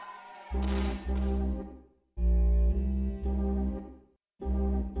Welcome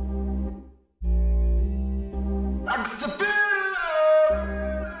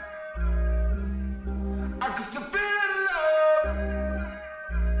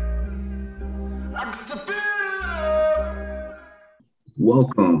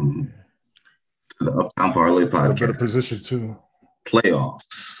to the Uptown Parlay Podcast. Better position too.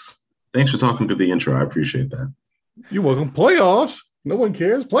 Playoffs. Thanks for talking to the intro. I appreciate that. You're welcome. Playoffs. No one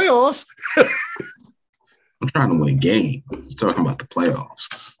cares. Playoffs. I'm trying to win a game. You're talking about the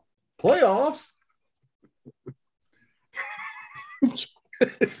playoffs. Playoffs.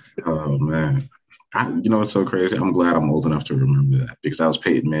 Oh man. You know what's so crazy? I'm glad I'm old enough to remember that because I was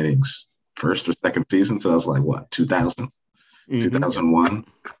Peyton Manning's first or second season. So I was like, what, 2000? 2001,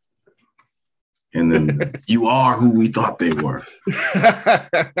 and then you are who we thought they were.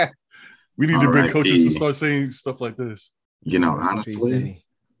 We need to bring coaches to start saying stuff like this. You know, honestly,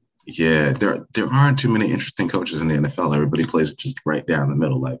 yeah, there aren't too many interesting coaches in the NFL. Everybody plays it just right down the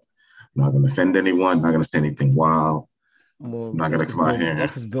middle. Like, I'm not going to offend anyone. Not going to say anything wild. Well, I'm not going to come out here.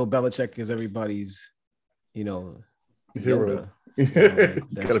 That's because Bill Belichick is everybody's, hero. So you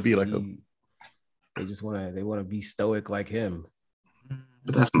gotta be like him. They just want to be stoic like him.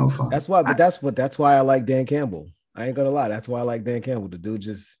 But that's no fun. That's why I like Dan Campbell. I ain't gonna lie. That's why I like Dan Campbell. The dude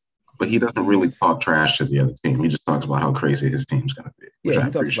just. But he doesn't really talk trash to the other team. He just talks about how crazy his team's gonna be. Yeah,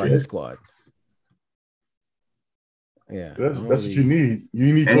 he talks about his squad. Yeah, that's what you need.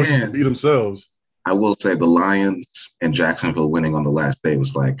 You need coaches to be themselves. I will say the Lions and Jacksonville winning on the last day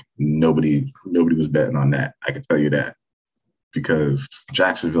was like nobody was betting on that. I can tell you that. Because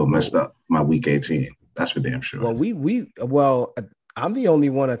Jacksonville messed up my week 18. That's for damn sure. Well, I'm the only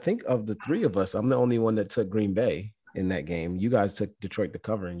one, I think, of the three of us. I'm the only one that took Green Bay in that game. You guys took Detroit to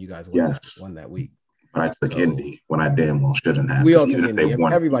cover, and you guys won that week. But I took Indy when I damn well shouldn't have. We all took Indy.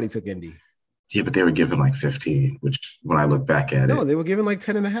 Everybody took Indy. Yeah, but they were given like 15, which when I look back at it. No, they were given like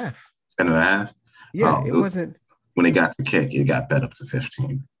 10 and a half. 10 and a half? Yeah, it wasn't. When it got to kick, it got bet up to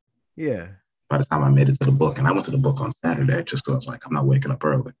 15. Yeah. By the time I made it to the book, and I went to the book on Saturday just because I was like, I'm not waking up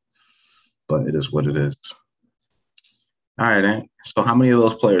early. But it is what it is. All right, Ant. So how many of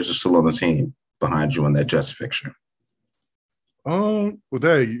those players are still on the team behind you in that Jets fixture? Well,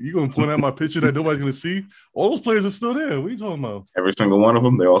 Dad, you going to point out my picture that nobody's going to see? All those players are still there. What are you talking about? Every single one of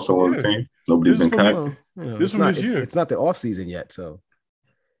them? They're also on the team? Nobody's been cut? This year. It's not the offseason yet, so.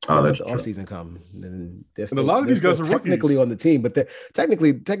 That's the offseason come, and a lot of these guys are technically rookies on the team, but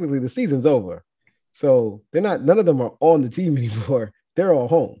technically the season's over, so they're not. None of them are on the team anymore. They're all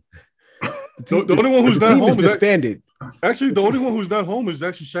home. The only one who's not home is disbanded. Actually, the only one who's not home is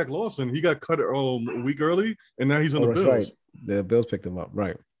actually Shaq Lawson. He got cut a week early, and now he's on the Bills. Right. The Bills picked him up,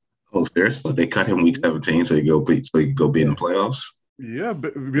 right? Oh, seriously? They cut him week 17 so he could go be in the playoffs. Yeah, be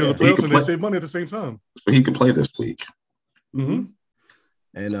in the playoffs, and they save money at the same time. So he could play this week. Mm-hmm.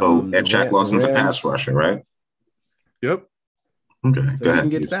 And Shaq Lawson's a pass rusher, right? Yep. Okay, so you can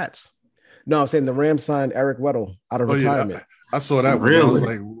get stats. No, I'm saying the Rams signed Eric Weddle out of retirement. Yeah, I saw that.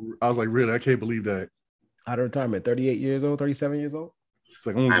 Really? I was like, really? I can't believe that. Out of retirement, 38 years old, 37 years old. It's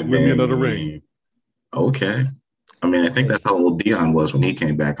like, win me another ring. Okay. I mean, I think that's how old Dion was when he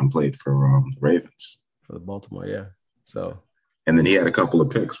came back and played for the Ravens. For the Baltimore, yeah. So. And then he had a couple of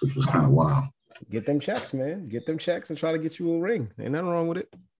picks, which was kind of wild. Get them checks, man. Get them checks and try to get you a ring. Ain't nothing wrong with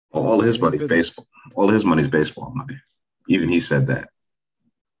it. All his money's baseball. All his money's baseball money. Even he said that.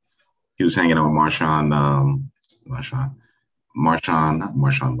 He was hanging out with not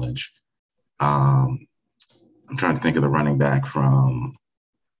Marshawn Lynch. I'm trying to think of the running back from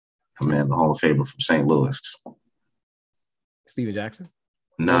the Hall of Famer from St. Louis. Steven Jackson?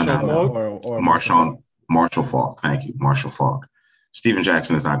 No. Or Marshall Faulk. Thank you. Marshall Faulk. Steven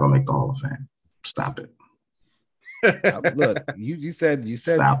Jackson is not going to make the Hall of Fame. Stop it. Look, you said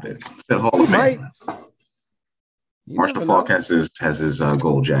stop it. Said Hall of Fame. Marshall Faulk has his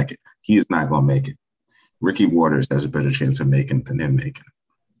gold jacket. He is not going to make it. Ricky Waters has a better chance of making it than him making it.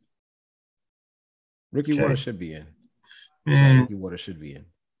 Ricky Waters should be in. Yeah. Ricky Waters should be in.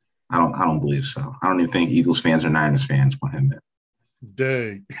 I don't believe so. I don't even think Eagles fans or Niners fans want him in.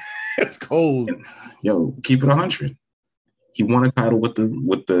 Dang, it's cold. Yo, keep it 100. He won a title with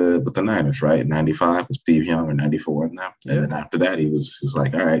the Niners, right? 95 with Steve Young, or 94 and that. And then after that, he was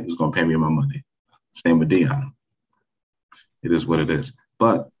like, all right, he's gonna pay me my money. Same with Dion. It is what it is.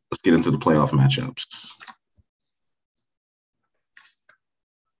 But let's get into the playoff matchups.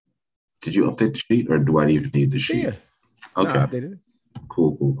 Did you update the sheet, or do I even need the sheet? Yeah. Okay. No, I updated it.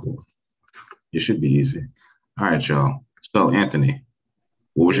 Cool. It should be easy. All right, y'all. So, Anthony,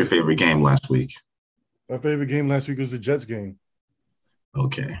 what was your favorite game last week? My favorite game last week was the Jets game.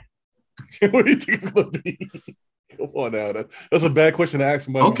 Okay. What do you think it's going to be? Come on now. That's a bad question to ask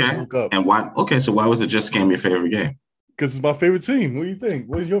somebody who just woke up. And why? Okay, so why was the Jets game your favorite game? Because it's my favorite team. What do you think?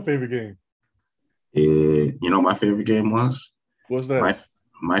 What is your favorite game? You know what my favorite game was? What's that?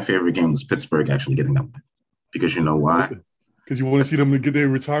 My favorite game was Pittsburgh actually getting up. Because you know why? Because you want to see them get their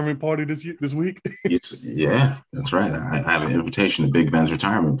retirement party this week? Yeah, that's right. I have an invitation to Big Ben's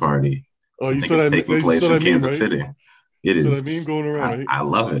retirement party. Oh, you saw that? Taking place in Kansas City. It is. So that meme going around, right? I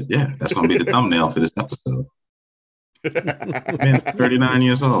love it. Yeah, that's going to be the thumbnail for this episode. Man's 39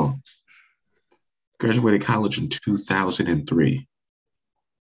 years old. Graduated college in 2003.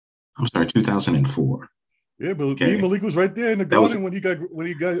 I'm sorry, 2004. Yeah, but Malik was right there in the garden when he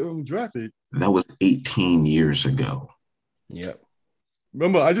got drafted. That was 18 years ago. Yep.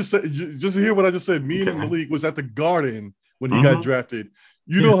 Remember, I just said, just to hear what I just said. Me and Malik was at the Garden when he got drafted.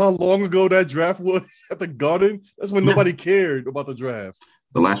 You know how long ago that draft was at the Garden? That's when nobody cared about the draft.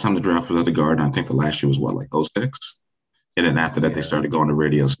 The last time the draft was at the Garden, I think the last year was what, like 06? And then after that, they started going to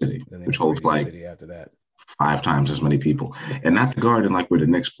Radio City, which holds like City after that 5 times as many people. And not the Garden like where the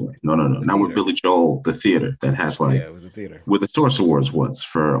Knicks play. No. Not where Billy Joel, the theater that has like, it was a theater. Where the Source Awards was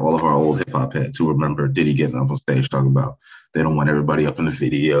for all of our old hip hop heads who remember Diddy getting up on stage talking about they don't want everybody up in the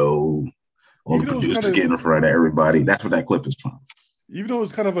video, all the producers getting in front of everybody. That's where that clip is from. Even though it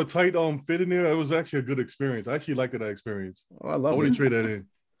was kind of a tight fit in there, it was actually a good experience. I actually liked that experience. Oh, I love it. I wouldn't trade that in.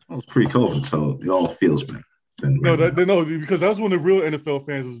 It was pre-COVID, so it all feels better. No, because that's when the real NFL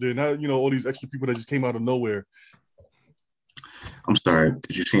fans was there. Not all these extra people that just came out of nowhere. I'm sorry.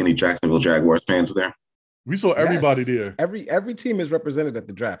 Did you see any Jacksonville Jaguars fans there? We saw everybody there. Every team is represented at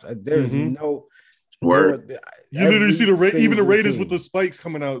the draft. There's no word. You literally see even the Raiders with the spikes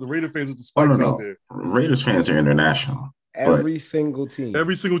coming out. The Raider fans with the spikes out there. Raiders fans are international. Every single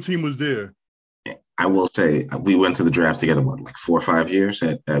team was there. I will say we went to the draft together, like 4 or 5 years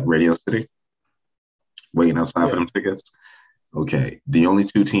at Radio City, waiting outside for them tickets. Okay, the only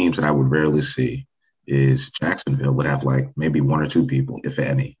 2 teams that I would rarely see is Jacksonville would have like maybe 1 or 2 people, if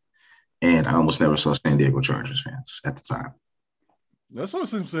any. And I almost never saw San Diego Chargers fans at the time. I saw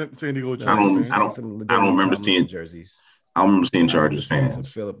some San Diego Chargers. I don't remember seeing jerseys. I remember seeing Chargers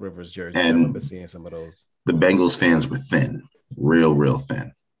fans. Phillip Rivers jerseys. And I remember seeing some of those. The Bengals fans were thin, real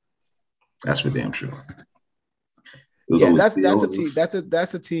thin. That's for damn sure. That's a team.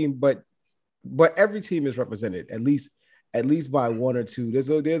 That's a team, but every team is represented at least by 1 or 2.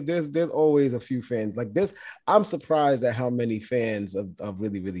 There's always a few fans like this. I'm surprised at how many fans of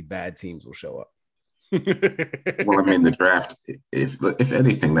really, really bad teams will show up. Well, I mean, the draft, if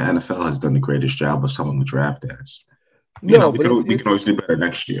anything, the NFL has done the greatest job of someone the draft as. We can always do better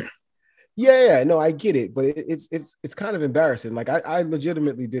next year. Yeah, no, I get it, but it's kind of embarrassing. Like I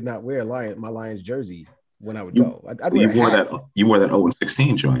legitimately did not wear my Lions jersey when I would go. You wore that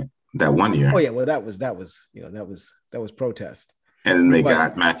 0-16 joint that one year. Oh yeah, well that was protest. And then they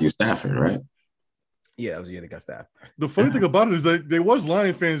got Matthew Stafford, right? Yeah, that was the year they got Stafford. The funny thing about it is that there was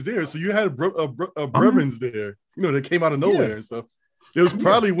Lion fans there, so you had Brevins there. They came out of nowhere and stuff. It was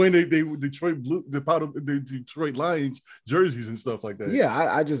probably when they Detroit Detroit Lions jerseys and stuff like that. Yeah,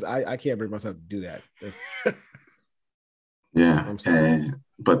 I can't bring myself to do that.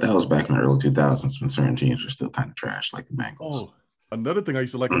 But that was back in the early 2000s when certain teams were still kind of trash, like the Bengals. Oh, another thing I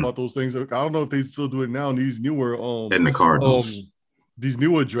used to like about those things, I don't know if they still do it now in these newer and the Cardinals. These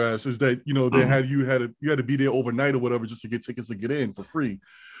newer drafts is that they you had to be there overnight or whatever just to get tickets to get in for free.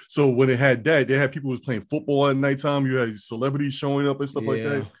 So when they had that, they had people who was playing football at nighttime. You had celebrities showing up and stuff like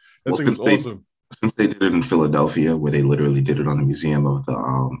that. That thing was awesome. Since they did it in Philadelphia, where they literally did it on the museum of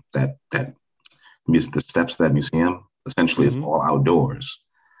the steps of that museum, essentially it's all outdoors.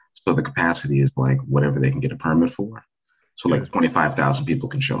 So the capacity is like whatever they can get a permit for. So like 25,000 people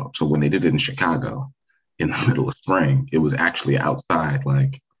can show up. So when they did it in Chicago in the middle of spring, it was actually outside,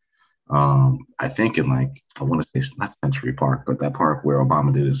 like I think in I want to say it's not Century Park, but that park where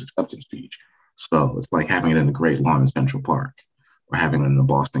Obama did his acceptance speech. So it's like having it in the Great Lawn in Central Park or having it in the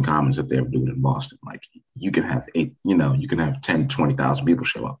Boston Commons if they ever do it in Boston. Like you can have 10, 20,000 people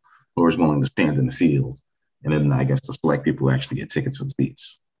show up who are willing to stand in the field. And then I guess the select people who actually get tickets and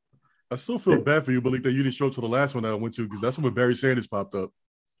seats. I still feel bad for you, Malik, that you didn't show up to the last one that I went to because that's when Barry Sanders popped up.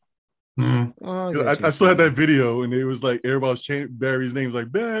 I still had that video, and it was like everybody was chanting Barry's name,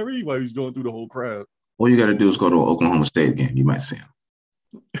 like Barry, while he was going through the whole crowd. All you got to do is go to an Oklahoma State game. You might see him.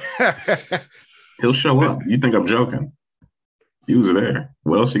 He'll show up. You think I'm joking? He was there.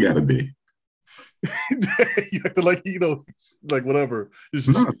 What else you got to be? You have to like whatever.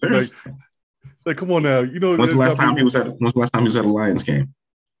 Like, come on now. When's the last time he was at a Lions game?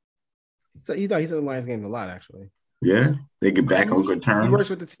 So he's at the Lions game a lot, actually. Yeah, they get back on good terms. He works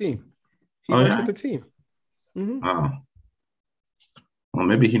with the team. He works with the team. Mm-hmm. Oh. Well,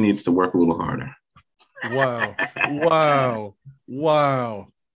 maybe he needs to work a little harder. Wow.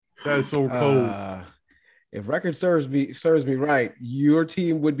 That's so cold. If record serves me right, your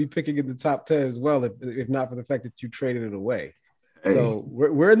team would be picking in the top 10 as well, if not for the fact that you traded it away. Hey. So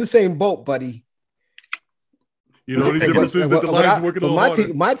we're in the same boat, buddy. You know, the difference is that the Lions are working a little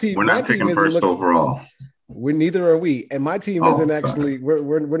harder. My team, we're not picking first overall. Neither are we, and my team isn't actually.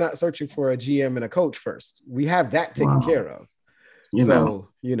 We're not searching for a GM and a coach first. We have that taken care of. You know.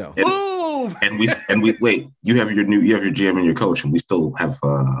 And we wait. You have your GM and your coach, and we still have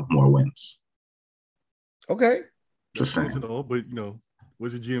more wins. Okay. Just saying. But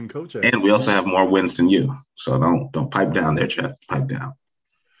where's the GM coach at? And we also have more wins than you. So don't pipe down there, Chad. Pipe down.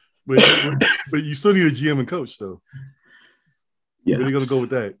 But you still need a GM and coach, though. Yeah. Where are you gonna go with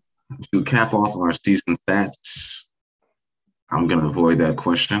that? To cap off our season stats, I'm gonna avoid that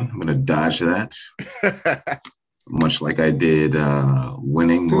question. I'm gonna dodge that. Much like I did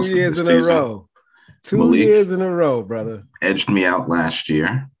winning 2 years in a row. 2 years in a row, brother. Edged me out last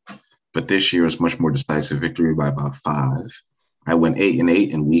year, but this year is much more decisive victory by about 5. I went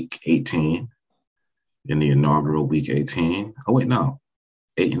 8-8 in week 18, in the inaugural week 18. Oh wait, no,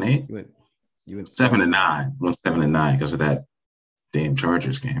 8-8. You went 7-9. Went 7-9 because of that damn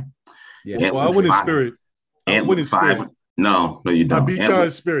Chargers game. Yeah, I went in spirit. And went 5. No, you don't. I beat y'all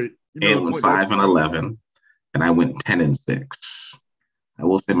in spirit. And went 5-11. And I went 10-6. I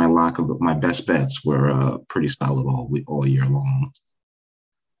will say my best bets were pretty solid all year long.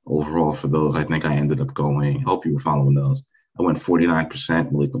 Overall, for those, I think I ended up going. I hope you were following those. I went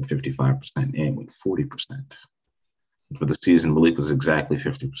 49%. Malik went 55%, and went 40%. For the season, Malik was exactly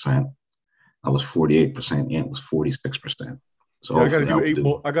 50%. I was 48%, and was 46%. So I got a new 8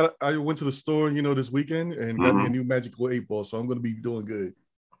 ball. I went to the store, this weekend and got me a new magical 8 ball. So I'm going to be doing good.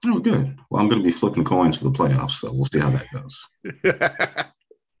 Oh, good. Well, I'm going to be flipping coins for the playoffs, so we'll see how that goes.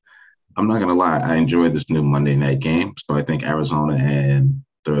 I'm not going to lie. I enjoyed this new Monday night game. So I think Arizona and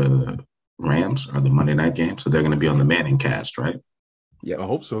the Rams are the Monday night game. So they're going to be on the Manning cast, right? Yeah, I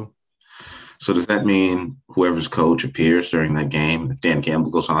hope so. So does that mean whoever's coach appears during that game, if Dan Campbell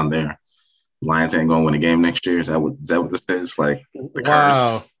goes on there, Lions ain't going to win a game next year? Is that what this is? Like the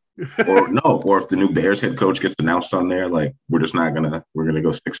curse? Or if the new Bears head coach gets announced on there, like we're gonna go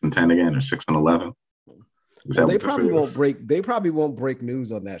 6-10 again or 6-11. They probably won't break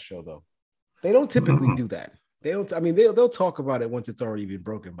news on that show though. They don't typically do that. They don't. I mean, they'll talk about it once it's already been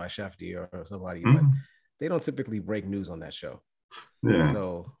broken by Shafty or somebody, but they don't typically break news on that show. Yeah.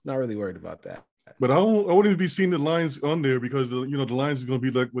 So not really worried about that. But I wouldn't even be seeing the Lions on there because the Lions is going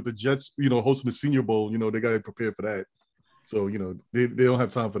to be like with the Jets, hosting the Senior Bowl. They got to prepare for that. So, they don't have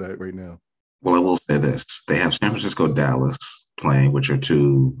time for that right now. Well, I will say this. They have San Francisco, Dallas playing, which are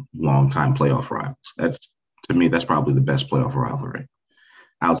 2 longtime playoff rivals. To me, that's probably the best playoff rivalry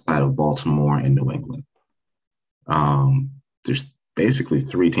outside of Baltimore and New England. There's basically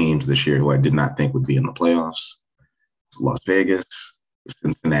 3 teams this year who I did not think would be in the playoffs. Las Vegas,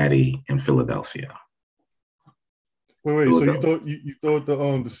 Cincinnati, and Philadelphia. Wait. So you thought the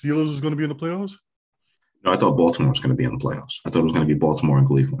Steelers was going to be in the playoffs? No, I thought Baltimore was going to be in the playoffs. I thought it was going to be Baltimore and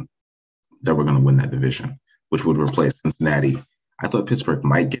Cleveland that were going to win that division, which would replace Cincinnati. I thought Pittsburgh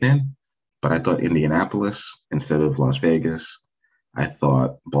might get in, but I thought Indianapolis instead of Las Vegas. I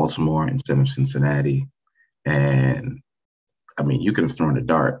thought Baltimore instead of Cincinnati. And, I mean, you could have thrown a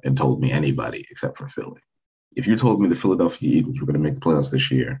dart and told me anybody except for Philly. If you told me the Philadelphia Eagles were going to make the playoffs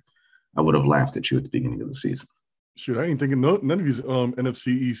this year, I would have laughed at you at the beginning of the season. Shoot, I ain't thinking none of these NFC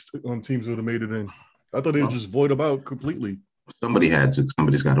East teams would have made it in. I thought they would just void them out completely. Somebody had to.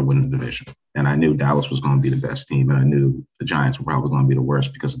 Somebody's got to win the division. And I knew Dallas was going to be the best team, and I knew the Giants were probably going to be the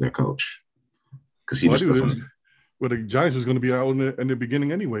worst because of their coach. Because he just doesn't. Well, the Giants was going to be out in the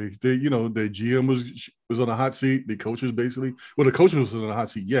beginning anyway. The GM was on a hot seat. The coaches basically. Well, the coach was on a hot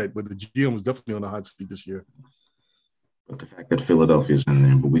seat yet, but the GM was definitely on a hot seat this year. But the fact that Philadelphia's in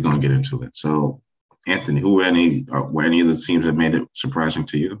there, but we're going to get into it. So, Anthony, were any of the teams that made it surprising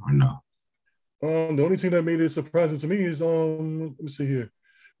to you or no? The only thing that made it surprising to me is let me see here,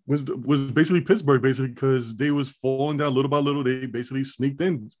 was basically Pittsburgh, because they was falling down little by little. They basically sneaked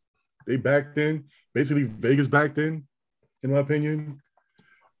in. They backed in. Basically, Vegas backed in my opinion.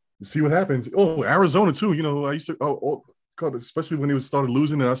 See what happens. Oh, Arizona too. I used to especially when they started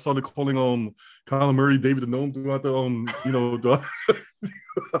losing, and I started calling Kyler Murray, David the Gnome throughout the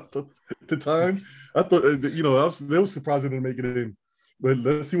time. I thought they were surprised they didn't make it in. But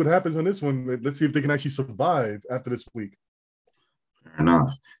let's see what happens on this one. Let's see if they can actually survive after this week. Fair enough.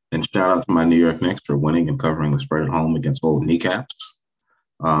 And shout out to my New York Knicks for winning and covering the spread at home against old kneecaps.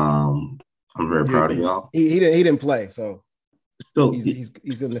 I'm very proud of y'all. He didn't play, so still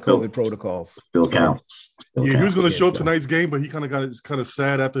he's in the COVID protocols. Still counts. He was going to show up tonight's game, but he kind of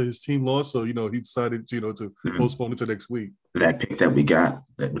sad after his team lost, so he decided to postpone it to next week. That pick that we got,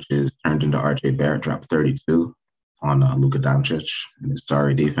 which is turned into RJ Barrett, dropped 32 on Luka Doncic and his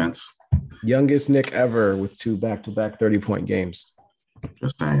sorry defense. Youngest Nick ever with 2 back-to-back 30-point games.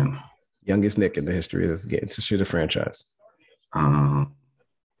 Just saying. Youngest Nick in the history of this game. It's a shit of franchise. All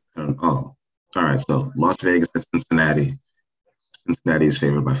right. So Las Vegas at Cincinnati. Cincinnati is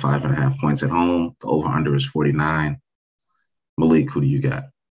favored by 5.5 points at home. The over-under is 49. Malik, who do you got?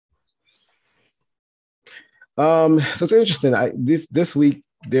 So it's interesting. This week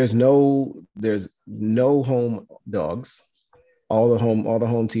there's no home dogs. All the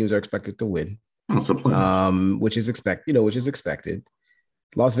home teams are expected to win. Which is expected.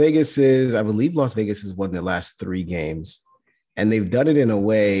 Las Vegas has won their last 3 games, and they've done it in a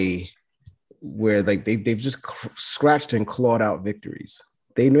way where like they've just scratched and clawed out victories.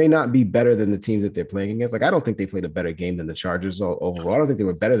 They may not be better than the teams that they're playing against. Like, I don't think they played a better game than the Chargers overall. I don't think they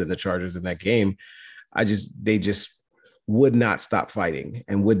were better than the Chargers in that game. They just would not stop fighting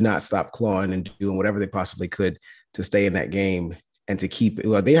and would not stop clawing and doing whatever they possibly could to stay in that game and to keep it.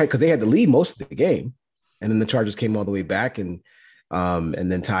 Well, they had the lead most of the game, and then the Chargers came all the way back and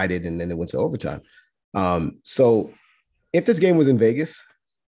then tied it, and then it went to overtime. So if this game was in Vegas,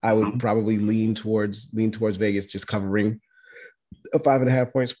 I would probably lean towards Vegas just covering a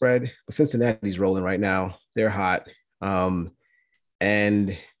 5.5 point spread. But Cincinnati's rolling right now; they're hot. And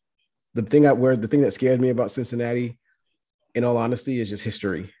the thing that scares me about Cincinnati, in all honesty, is just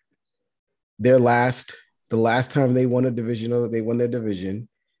history. The last time they won their division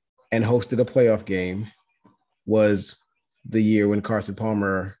and hosted a playoff game was the year when Carson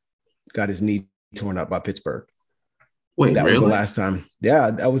Palmer got his knee torn up by Pittsburgh. Wait, that really? was the last time.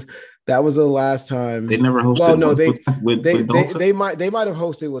 Yeah, that was the last time. They never hosted. Well, no, with Dalton? they might have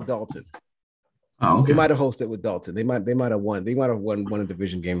hosted with Dalton. Oh, okay. They might have hosted with Dalton. They might have won. They might have won a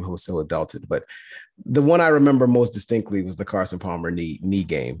division game hosted with Dalton. But the one I remember most distinctly was the Carson Palmer knee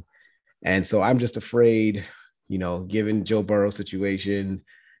game. And so I'm just afraid, given Joe Burrow's situation,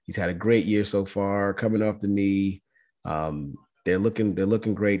 he's had a great year so far, coming off the knee. They're looking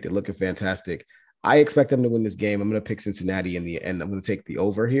great. They're looking fantastic. I expect them to win this game. I'm going to pick Cincinnati in the end. I'm going to take the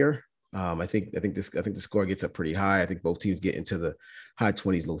over here. I think the score gets up pretty high. I think both teams get into the high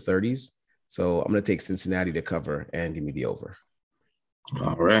 20s, low 30s. So I'm going to take Cincinnati to cover and give me the over.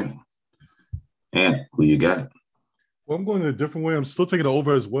 All right. And who you got? Well, I'm going in a different way. I'm still taking the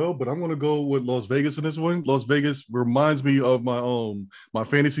over as well, but I'm going to go with Las Vegas in this one. Las Vegas reminds me of my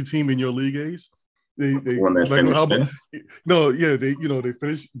fantasy team in your league A's. They finished.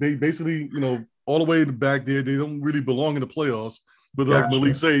 They basically, all the way in the back there. They don't really belong in the playoffs, but like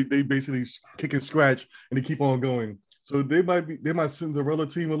Malik say, they basically kick and scratch and they keep on going. So they might Cinderella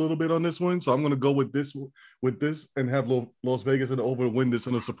team a little bit on this one. So I'm going to go with this and have Las Vegas and over win this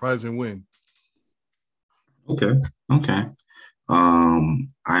in a surprising win. Okay.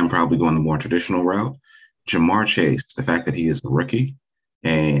 I'm probably going the more traditional route. Jamar Chase, the fact that he is a rookie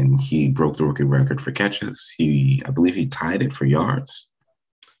and he broke the rookie record for catches. I believe he tied it for yards.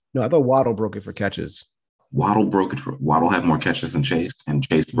 No, I thought Waddle broke it for catches. Waddle had more catches than Chase, and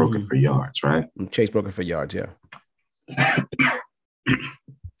Chase broke it for yards, right? Chase broke it for yards, yeah.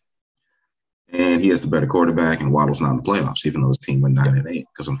 And he has the better quarterback, and Waddle's not in the playoffs, even though his team went 9-8,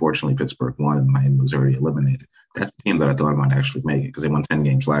 because unfortunately Pittsburgh won and Miami was already eliminated. That's the team that I thought might actually make it because they won 10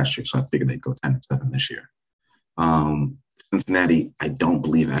 games last year, so I figured they'd go 10-7 this year. Cincinnati, I don't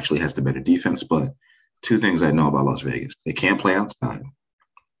believe actually has the better defense, but 2 things I know about Las Vegas. They can't play outside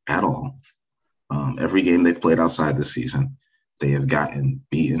at all. Every game they've played outside this season, they have gotten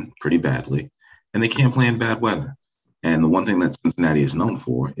beaten pretty badly, and they can't play in bad weather. And the one thing that Cincinnati is known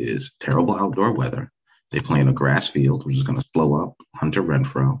for is terrible outdoor weather. They play in a grass field, which is going to slow up Hunter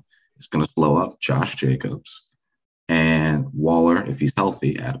Renfrow. It's going to slow up Josh Jacobs. And Waller, if he's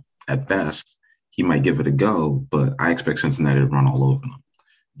healthy at best, he might give it a go, but I expect Cincinnati to run all over them.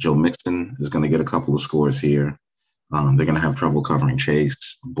 Joe Mixon is going to get a couple of scores here. They're going to have trouble covering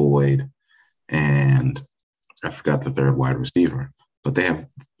Chase, Boyd, and I forgot the third wide receiver. But they have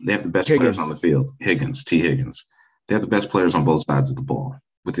the best players on the field. T. Higgins. They have the best players on both sides of the ball,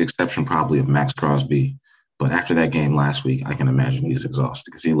 with the exception probably of Max Crosby. But after that game last week, I can imagine he's exhausted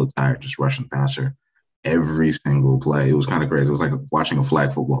because he looked tired just rushing passer every single play. It was kind of crazy. It was like watching a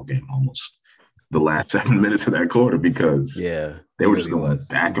flag football game almost the last 7 minutes of that quarter because they were just going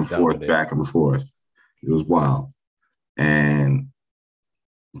back and forth. It was wild. And,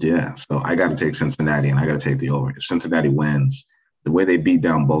 so I got to take Cincinnati and I got to take the over. If Cincinnati wins, the way they beat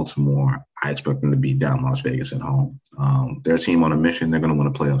down Baltimore, I expect them to beat down Las Vegas at home. Their team on a mission. They're going to win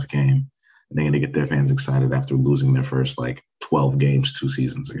a playoff game. And they're going to get their fans excited after losing their first 12 games 2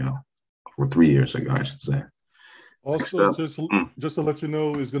 seasons ago, or 3 years ago, I should say. Also, just to let you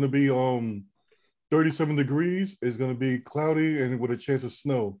know, it's going to be 37 degrees. It's going to be cloudy and with a chance of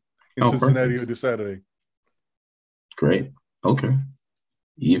snow in Cincinnati this Saturday. Great. Okay.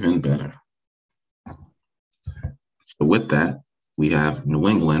 Even better. So with that, we have New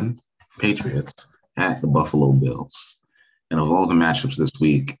England Patriots at the Buffalo Bills. And of all the matchups this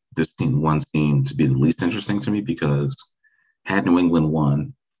week, this one seemed to be the least interesting to me because had New England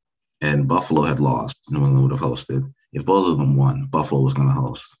won and Buffalo had lost, New England would have hosted. If both of them won, Buffalo was going to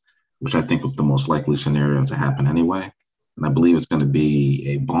host, which I think was the most likely scenario to happen anyway. And I believe it's going to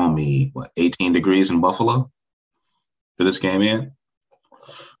be a balmy, 18 degrees in Buffalo for this game, Ian?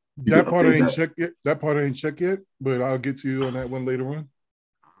 That part I ain't checked yet, but I'll get to you on that one later on.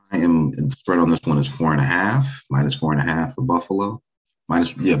 The spread on this one is 4.5, minus 4.5 for Buffalo.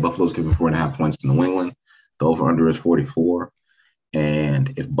 Buffalo's giving 4.5 points to New England. The over-under is 44.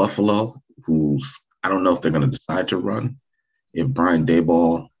 And if Buffalo, I don't know if they're going to decide to run, if Brian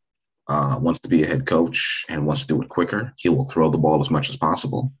Daboll wants to be a head coach and wants to do it quicker, he will throw the ball as much as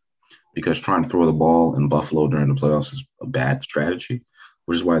possible because trying to throw the ball in Buffalo during the playoffs is a bad strategy,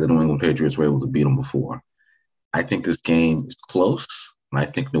 which is why the New England Patriots were able to beat them before. I think this game is close, and I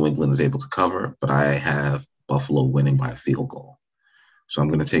think New England is able to cover, but I have Buffalo winning by a field goal. So I'm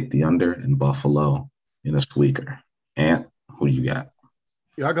going to take the under in Buffalo in a squeaker. Ant, who do you got?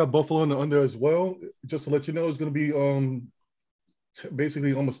 Yeah, I got Buffalo in the under as well. Just to let you know, it's going to be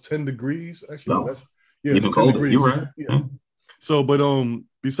basically almost 10 degrees. Actually, even colder. Degrees. You're right. Yeah. So, but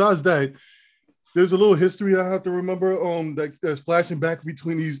besides that, there's a little history I have to remember that's flashing back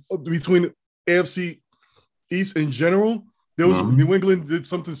between AFC East in general. There was New England did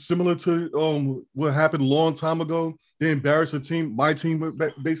something similar to what happened a long time ago. They embarrassed a team. My team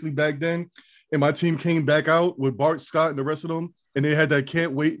basically back then, and my team came back out with Bart Scott and the rest of them, and they had that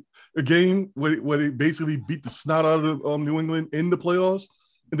can't wait game where they basically beat the snot out of New England in the playoffs,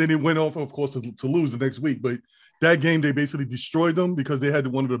 and then they went off, of course, to lose the next week. But that game, they basically destroyed them because they had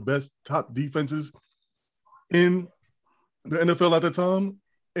one of the best top defenses in the NFL at the time.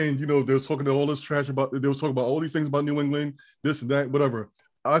 And, they were talking all this trash they was talking about all these things about New England, this and that, whatever.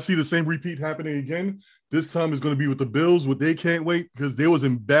 I see the same repeat happening again. This time it's going to be with the Bills, what they can't wait because they was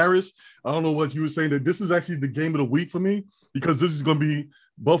embarrassed. I don't know what you were saying, that this is actually the game of the week for me because this is going to be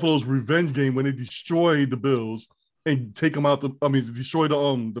Buffalo's revenge game when they destroy the Bills and take them out destroy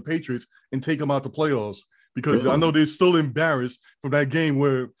the Patriots and take them out the playoffs. Because I know they're still embarrassed from that game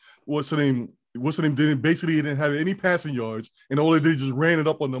where what's the name didn't have any passing yards, and all they did just ran it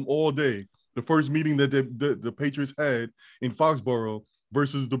up on them all day. The first meeting that the Patriots had in Foxborough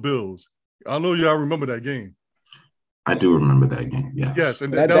versus the Bills. I know y'all remember that game. I do remember that game. Yes. Yes,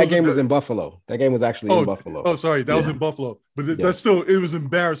 and that game was in Buffalo. That game was actually in Buffalo. Oh, sorry, that was in Buffalo. But that's still, it was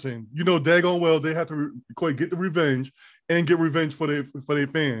embarrassing. Daggone well they have to get the revenge and get revenge for their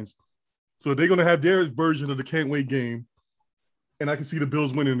fans. So they're going to have their version of the can't wait game. And I can see the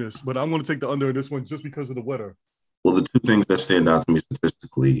Bills winning this, but I'm going to take the under in this one just because of the weather. Well, the two things that stand out to me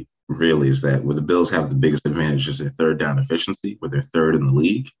statistically really is that where the Bills have the biggest advantage is their third down efficiency, where they're third in the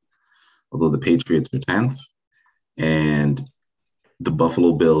league, although the Patriots are 10th. And the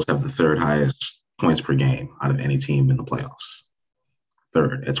Buffalo Bills have the third highest points per game out of any team in the playoffs.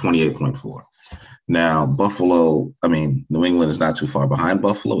 Third at 28.4. Now, New England is not too far behind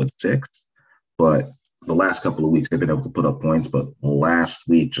Buffalo at 6th, but the last couple of weeks they've been able to put up points. But last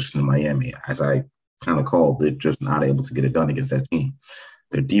week, just in Miami, as I kind of called, they're just not able to get it done against that team.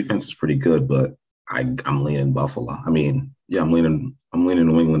 Their defense is pretty good, but I'm leaning Buffalo. I'm leaning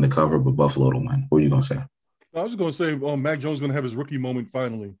New England to cover, but Buffalo to win. What are you going to say? I was going to say Mac Jones is going to have his rookie moment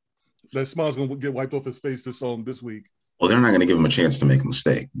finally. That smile's going to get wiped off his face this week. Well, they're not going to give him a chance to make a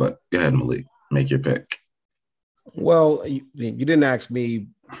mistake, but go ahead, Malik. Make your pick. Well, you didn't ask me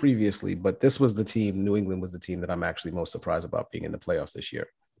previously, but this was the team, New England was the team that I'm actually most surprised about being in the playoffs this year.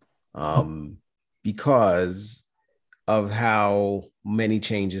 Because of how many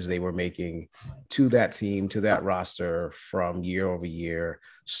changes they were making to that team, to that roster from year over year,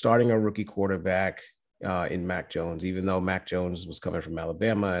 starting a rookie quarterback in Mac Jones, even though Mac Jones was coming from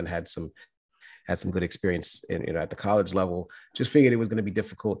Alabama and had some good experience at the college level, just figured it was going to be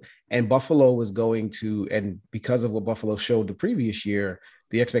difficult. And Buffalo was going to, and because of what Buffalo showed the previous year,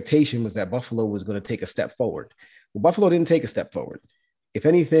 the expectation was that Buffalo was going to take a step forward. Well, Buffalo didn't take a step forward. If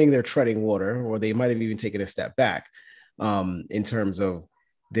anything, they're treading water, or they might have even taken a step back in terms of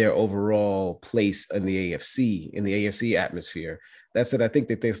their overall place in the AFC atmosphere. That said, I think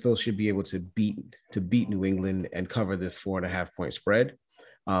that they still should be able to beat New England and cover this 4.5-point spread.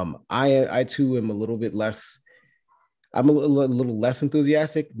 I too am a little bit less. I'm a little less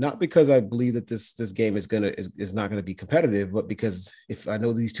enthusiastic, not because I believe that this game is not gonna be competitive, but because if I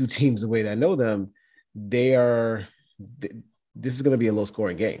know these two teams the way that I know them, this is gonna be a low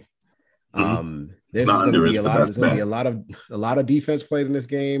scoring game. There's going to be a lot of defense played in this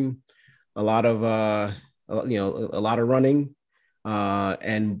game, a lot of running,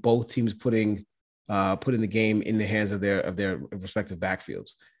 and both teams putting the game in the hands of their respective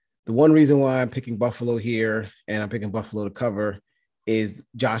backfields. The one reason why I'm picking Buffalo here and I'm picking Buffalo to cover is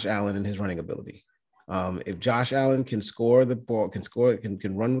Josh Allen and his running ability. If Josh Allen can score the ball,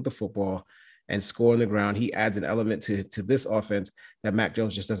 can run with the football and score on the ground, he adds an element to this offense that Mac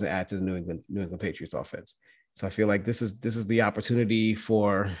Jones just doesn't add to the New England Patriots offense. So I feel like this is the opportunity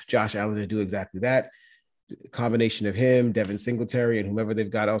for Josh Allen to do exactly that. A combination of him, Devin Singletary, and whomever they've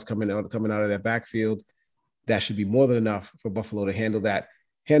got else coming out of that backfield, that should be more than enough for Buffalo to handle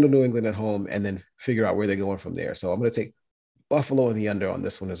New England at home, and then figure out where they're going from there. So I'm going to take Buffalo in the under on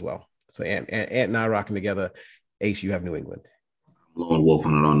this one as well. So Ant and I rocking together. Ace, you have New England. Lone wolf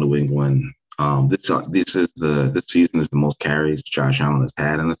on New England. This season is the most carries Josh Allen has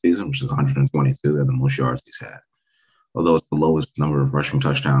had in the season, which is 122, and the most yards he's had. Although it's the lowest number of rushing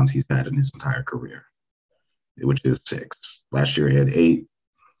touchdowns he's had in his entire career, which is 6. Last year he had 8.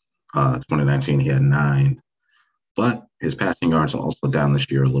 2019 he had 9. But his passing yards are also down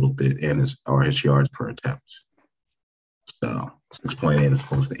this year a little bit, and his yards per attempt. So 6.8 as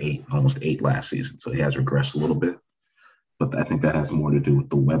opposed to 8, almost 8 last season. So he has regressed a little bit. But I think that has more to do with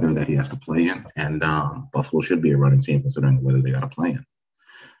the weather that he has to play in. And Buffalo should be a running team considering the weather they got to play in.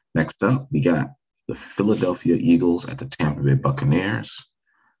 Next up, we got the Philadelphia Eagles at the Tampa Bay Buccaneers.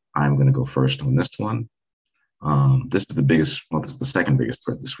 I'm going to go first on this one. This is the second biggest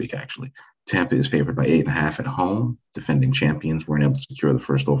spread this week, actually. Tampa is favored by 8.5 at home. Defending champions weren't able to secure the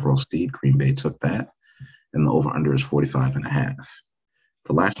first overall seed. Green Bay took that. And the over-under is 45.5.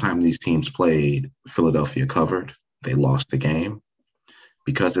 The last time these teams played, Philadelphia covered. They lost the game.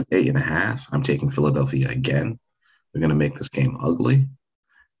 Because it's 8.5, I'm taking Philadelphia again. They're going to make this game ugly.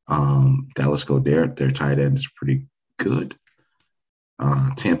 Dallas Goedert, their tight end, is pretty good.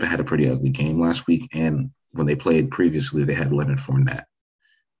 Tampa had a pretty ugly game last week, and when they played previously, they had Leonard Fournette.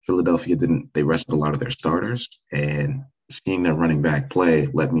 Philadelphia they rested a lot of their starters, and seeing their running back play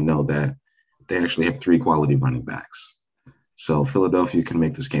let me know that they actually have 3 quality running backs. So Philadelphia can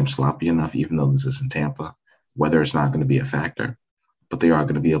make this game sloppy enough, even though this isn't Tampa. Weather is not going to be a factor, but they are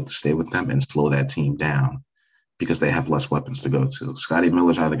going to be able to stay with them and slow that team down because they have less weapons to go to. Scotty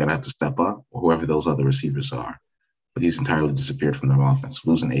Miller's either going to have to step up or whoever those other receivers are, but he's entirely disappeared from their offense.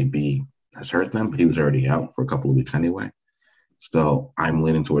 Losing AB has hurt them, but he was already out for a couple of weeks anyway. So I'm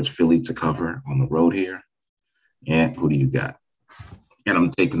leaning towards Philly to cover on the road here. And who do you got? And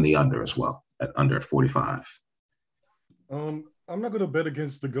I'm taking the under as well, at under 45. I'm not going to bet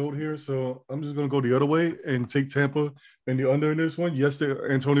against the GOAT here, so I'm just going to go the other way and take Tampa and the under in this one.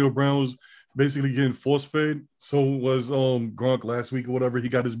 Yesterday, Antonio Brown was basically getting force-fed. So was Gronk last week or whatever. He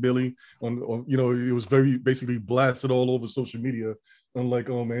got his belly on it was very basically blasted all over social media, unlike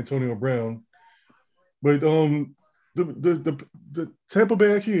Antonio Brown. But the Tampa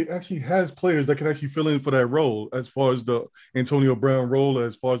Bay actually has players that can actually fill in for that role as far as the Antonio Brown role,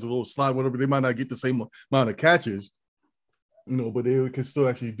 as far as the little slot, whatever. They might not get the same amount of catches, but they can still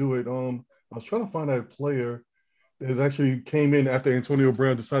actually do it. I was trying to find that player that actually came in after Antonio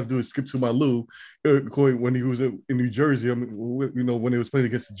Brown decided to do a skip to my Lou when he was in New Jersey. I mean, when he was playing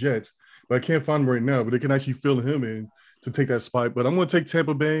against the Jets. But I can't find him right now. But they can actually fill him in to take that spot. But I'm going to take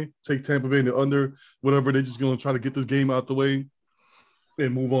Tampa Bay in the under, whatever. They're just going to try to get this game out the way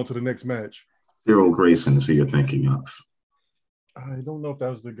and move on to the next match. Cyril Grayson is who you're thinking of. I don't know if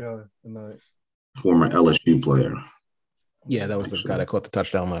that was the guy or not. Former LSU player. Yeah, that was the guy that caught the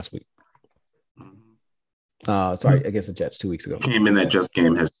touchdown last week. Against the Jets 2 weeks ago. Came in that Jets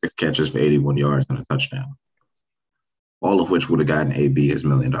game, has 6 catches for 81 yards and a touchdown. All of which would have gotten AB his $1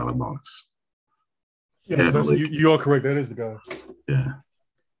 million bonus. Yeah, you are correct. That is the guy. Yeah.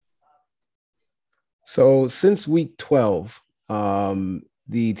 So since week 12,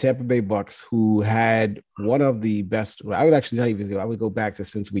 the Tampa Bay Bucks, who had one of the best, I would actually not even go, I would go back to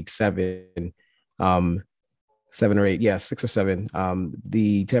since week 7, 7 or 8, 6 or 7.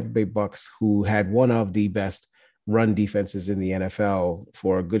 The Tampa Bay Bucks, who had one of the best run defenses in the NFL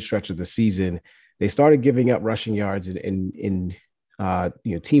for a good stretch of the season, they started giving up rushing yards in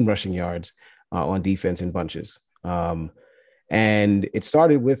team rushing yards on defense in bunches. And And it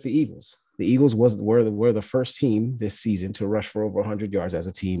started with the Eagles. The Eagles were the first team this season to rush for over 100 yards as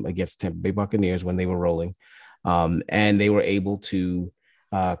a team against Tampa Bay Buccaneers when they were rolling. And they were able to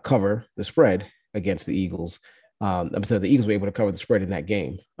cover the spread against the Eagles. So the Eagles were able to cover the spread in that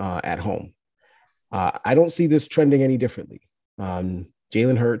game at home. I don't see this trending any differently.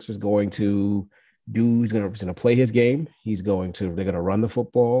 Jalen Hurts is going to he's going to play his game. They're going to run the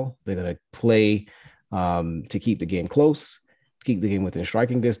football. They're going to play to keep the game close, keep the game within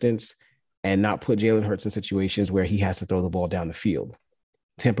striking distance, and not put Jalen Hurts in situations where he has to throw the ball down the field.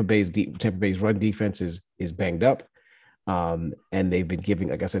 Tampa Bay's run defense is banged up. And they've been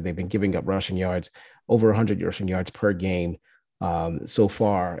giving up rushing yards, over 100 rushing yards per game so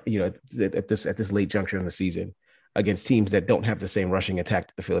far, at this late juncture in the season against teams that don't have the same rushing attack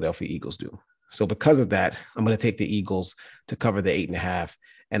that the Philadelphia Eagles do. So because of that, I'm going to take the Eagles to cover the 8.5,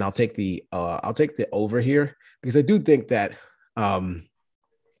 and I'll take the over here because I do think that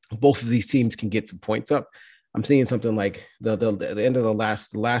both of these teams can get some points up. I'm seeing something like the end of the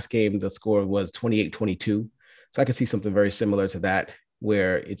last game, the score was 28-22. So I can see something very similar to that,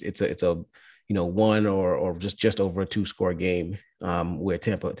 where it's a one or just over a 2-score game, where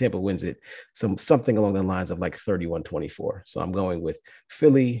Tampa wins it, something along the lines of like 31-24. So I'm going with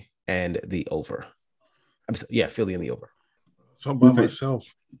Philly and the over. Philly and the over. So by myself.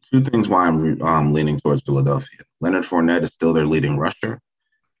 Two things why I'm leaning towards Philadelphia. Leonard Fournette is still their leading rusher,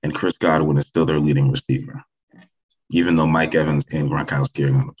 and Chris Godwin is still their leading receiver, even though Mike Evans and Gronkowski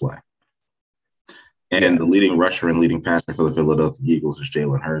are going to play. And the leading rusher and leading passer for the Philadelphia Eagles is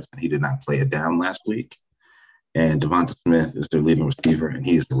Jalen Hurts, and he did not play it down last week. And Devonta Smith is their leading receiver, and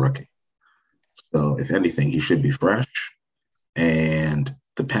he's the rookie. So, if anything, he should be fresh. And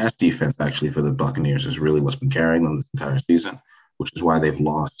the pass defense, actually, for the Buccaneers is really what's been carrying them this entire season, which is why they've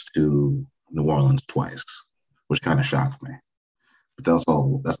lost to New Orleans twice, which kind of shocked me. But that's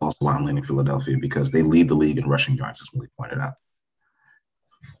also why I'm leaning Philadelphia, because they lead the league in rushing yards, as Malik pointed out.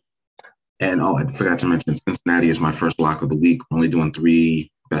 And I forgot to mention, Cincinnati is my first lock of the week. We're only doing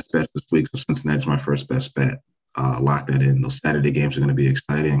 3 best bets this week, so Cincinnati is my first best bet. Lock that in. Those Saturday games are going to be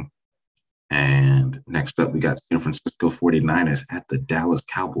exciting. And next up, we got San Francisco 49ers at the Dallas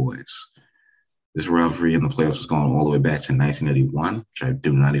Cowboys. This rivalry in the playoffs was going all the way back to 1981, which I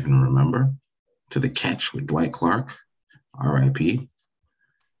do not even remember, to the catch with Dwight Clark, RIP.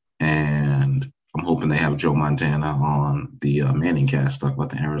 And I'm hoping they have Joe Montana on the Manning cast talk about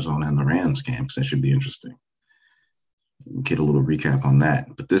the Arizona and the Rams game, because that should be interesting. Get a little recap on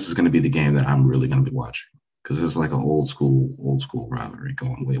that. But this is going to be the game that I'm really going to be watching, because this is like an old school rivalry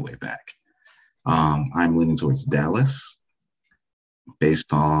going way, way back. I'm leaning towards Dallas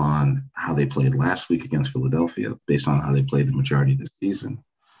based on how they played last week against Philadelphia, based on how they played the majority of this season.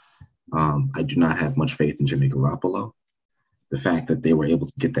 I do not have much faith in Jimmy Garoppolo. The fact that they were able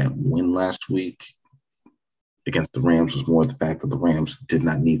to get that win last week against the Rams was more the fact that the Rams did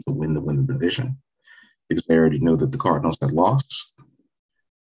not need to win the division, because they already knew that the Cardinals had lost.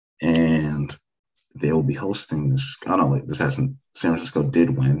 And they will be hosting this. I don't know, San Francisco did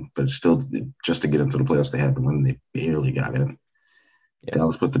win, but still, just to get into the playoffs, they had to win. They barely got in. Yeah.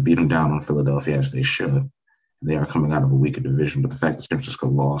 Dallas put the beat them down on Philadelphia, as they should. They are coming out of a weaker division, but the fact that San Francisco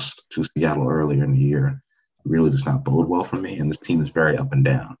lost to Seattle earlier in the year really does not bode well for me, and this team is very up and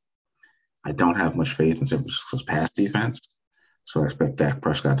down. I don't have much faith in San Francisco's pass defense, so I expect Dak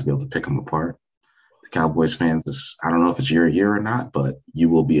Prescott to be able to pick them apart. The Cowboys fans, I don't know if it's your year or not, but you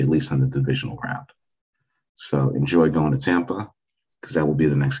will be at least in the divisional round. So enjoy going to Tampa, because that will be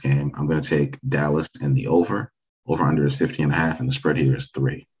the next game. I'm going to take Dallas and the over. Over-under is 50.5, and the spread here is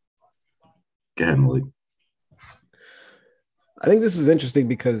 3. Go ahead, Malik. I think this is interesting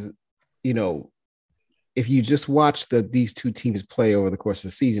because, if you just watch these two teams play over the course of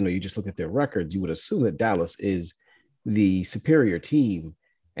the season, or you just look at their records, you would assume that Dallas is the superior team.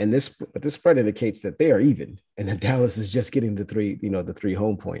 And this spread indicates that they are even, and that Dallas is just getting the 3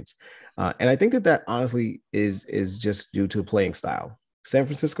 home points. And I think that honestly is just due to playing style. San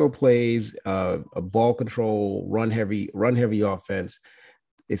Francisco plays a ball control, run heavy offense.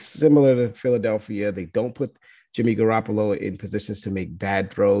 It's similar to Philadelphia. They don't put Jimmy Garoppolo in positions to make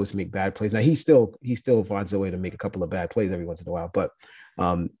bad throws, make bad plays. Now he still finds a way to make a couple of bad plays every once in a while, but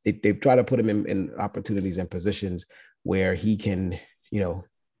they try to put him in opportunities and positions where he can,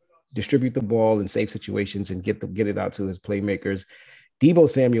 distribute the ball in safe situations and get it out to his playmakers. Deebo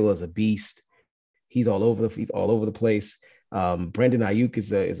Samuel is a beast. He's all over the place. Brandon Ayuk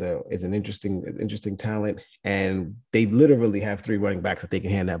is an interesting talent, and they literally have 3 running backs that they can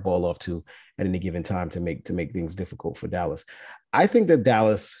hand that ball off to at any given time to make things difficult for Dallas. I think that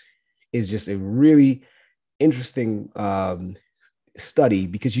Dallas is just a really interesting study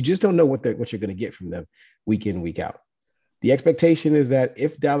because you just don't know what you're going to get from them week in, week out. The expectation is that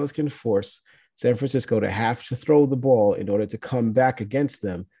if Dallas can force San Francisco to have to throw the ball in order to come back against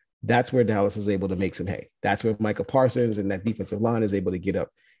them, that's where Dallas is able to make some hay. That's where Micah Parsons and that defensive line is able to get up,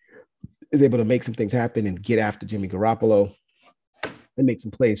 is able to make some things happen and get after Jimmy Garoppolo and make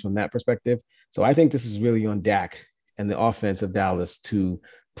some plays from that perspective. So I think this is really on Dak and the offense of Dallas to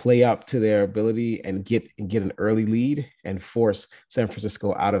play up to their ability and get an early lead and force San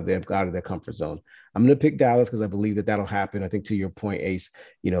Francisco out of their comfort zone. I'm going to pick Dallas because I believe that that'll happen. I think to your point, Ace,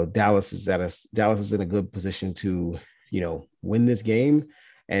 Dallas is in a good position to, win this game.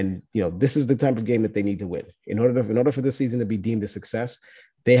 And, this is the type of game that they need to win. In order for this season to be deemed a success,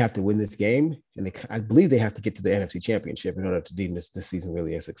 they have to win this game. And I believe they have to get to the NFC Championship in order to deem this season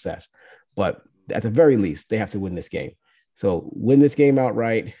really a success. But at the very least, they have to win this game. So win this game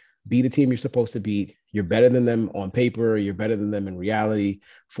outright, be the team you're supposed to beat. You're better than them on paper. You're better than them in reality.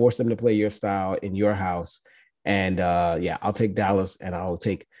 Force them to play your style in your house. And I'll take Dallas and I'll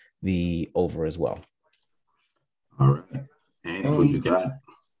take the over as well. All right. And who you got?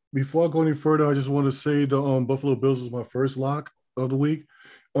 Before I go any further, I just want to say the Buffalo Bills was my first lock of the week.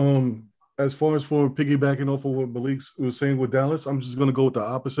 As far as for piggybacking off of what Malik was saying with Dallas, I'm just going to go with the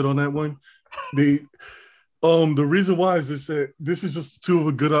opposite on that one. The reason why is this is just too of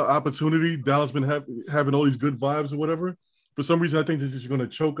a good opportunity. Dallas been having all these good vibes or whatever. For some reason, I think they're just going to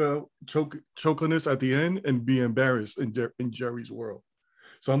choke on this at the end and be embarrassed in Jerry's world.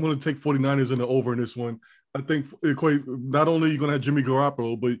 So I'm going to take 49ers in the over in this one. I think not only are you going to have Jimmy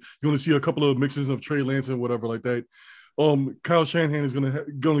Garoppolo, but you're going to see a couple of mixes of Trey Lance and whatever like that. Kyle Shanahan is going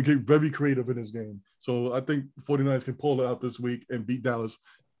to get very creative in this game. So I think 49ers can pull it out this week and beat Dallas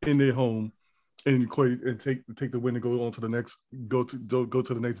in their home and take the win and go on to the next go to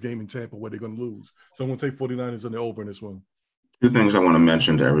the next game in Tampa where they're going to lose. So I'm going to take 49ers in the over in this one. Two things I want to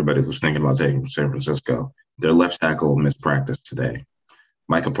mention to everybody who's thinking about taking San Francisco. Their left tackle missed practice today.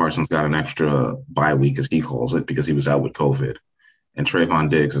 Micah Parsons got an extra bye week, as he calls it, because he was out with COVID. And Trayvon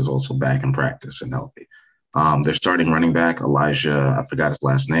Diggs is also back in practice and healthy. They're starting running back, Elijah, I forgot his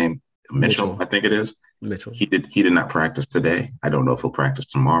last name, Mitchell, I think it is. Mitchell. He did not practice today. I don't know if he'll practice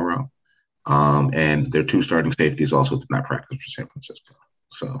tomorrow. And their two starting safeties also did not practice for San Francisco.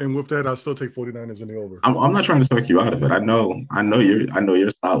 So, and with that, I'll still take 49ers in the over. I'm not trying to talk you out of it. I know you're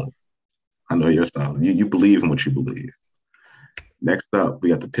solid. I know you're solid. You believe in what you believe. Next up, we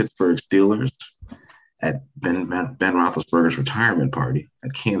got the Pittsburgh Steelers at Ben Roethlisberger's retirement party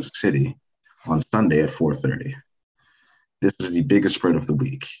at Kansas City on Sunday at 4:30. This is the biggest spread of the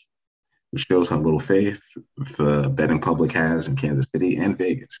week, which shows how little faith the betting public has in Kansas City and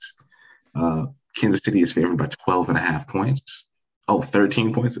Vegas. Kansas City is favored by 12.5 points.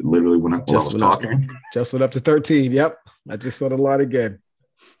 13 points. It literally went up while I was talking. Just went up to 13. Yep. I just saw the line again.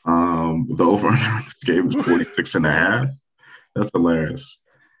 The over-under in this game is 46.5. That's hilarious.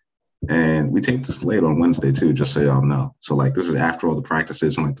 And we taped this late on Wednesday, too, just so y'all know. So, this is after all the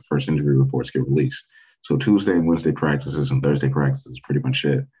practices and, the first injury reports get released. So, Tuesday and Wednesday practices and Thursday practices is pretty much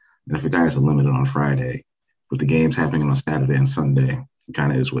it. And if the guys are limited on Friday, with the games happening on Saturday and Sunday, it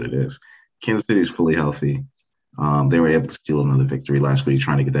kind of is what it is. Kansas City is fully healthy. They were able to steal another victory last week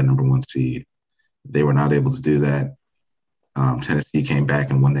trying to get that number 1 seed. They were not able to do that. Tennessee came back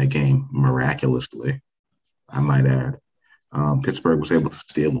and won that game miraculously, I might add. Pittsburgh was able to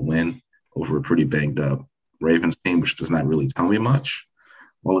steal a win over a pretty banged up Ravens team, which does not really tell me much.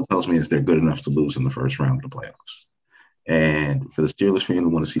 All it tells me is they're good enough to lose in the first round of the playoffs. And for the Steelers fan who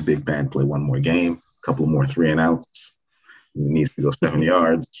want to see Big Ben play one more game, a couple more 3-and-outs, he needs to go 7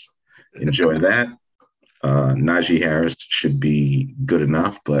 yards. Enjoy that. Najee Harris should be good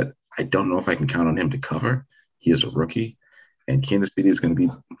enough, but I don't know if I can count on him to cover. He is a rookie, and Kansas City is going to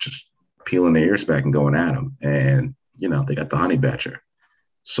be just peeling their ears back and going at him. And they got the honey badger.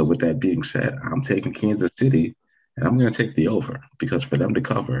 So with that being said, I'm taking Kansas City, and I'm going to take the over because for them to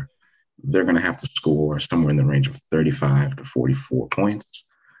cover, they're going to have to score somewhere in the range of 35 to 44 points,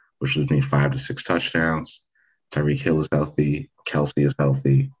 which would mean 5 to 6 touchdowns. Tyreek Hill is healthy. Kelsey is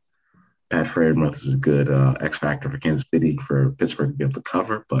healthy. Pat Freiermuth is a good X factor for Kansas City for Pittsburgh to be able to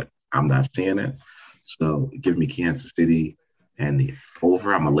cover, but I'm not seeing it. So give me Kansas City and the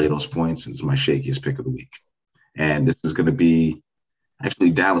over. I'm going to lay those points. It's my shakiest pick of the week. And this is going to be –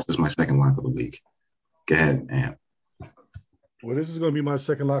 actually, Dallas is my second lock of the week. Go ahead, Ant. Well, this is going to be my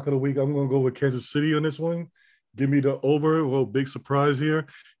second lock of the week. I'm going to go with Kansas City on this one. Give me the over. Well, big surprise here.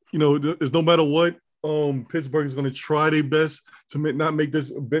 It's no matter what, Pittsburgh is going to try their best to not make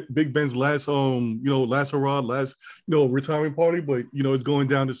this Big Ben's last hurrah, retiring party. But it's going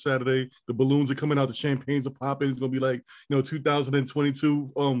down this Saturday. The balloons are coming out, the champagnes are popping. It's going to be like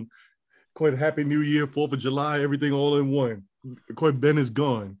 2022. Quite Happy New Year, 4th of July, everything all in one. Quite Ben is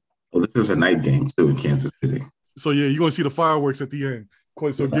gone. Well, this is a night game too in Kansas City. So yeah, you're going to see the fireworks at the end.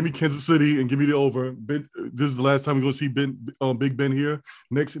 So give me Kansas City and give me the over. Ben, this is the last time we're going to see Big Ben here.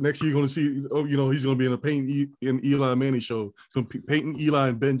 Next year you're going to see, he's going to be in a Peyton and Eli Manning show. It's going to be Peyton, Eli,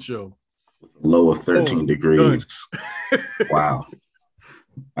 and Ben show. Low of 13 degrees. Wow.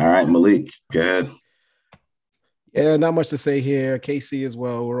 All right, Malik, go ahead. Yeah, not much to say here. KC as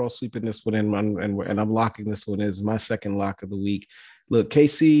well. We're all sweeping this one in, and I'm locking this one as my second lock of the week. Look,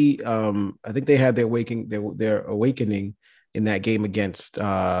 KC, I think they had their awakening in that game against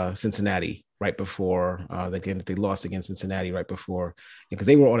Cincinnati right before they lost against Cincinnati right before, because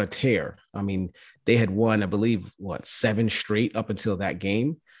they were on a tear. I mean, they had won, I believe, 7 straight up until that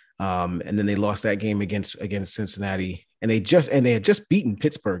game. And then they lost that game against Cincinnati, and they had just beaten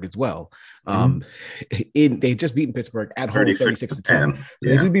Pittsburgh as well. They just beaten Pittsburgh at home, 36-10. So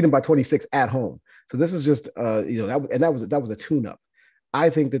they just beat them by 26 at home. So this is just that was a tune-up. I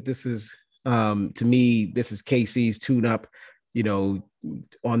think that this is to me, this is KC's tune-up,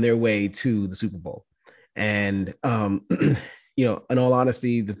 on their way to the Super Bowl. And in all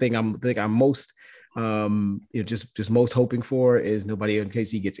honesty, the thing I'm most just most hoping for is nobody in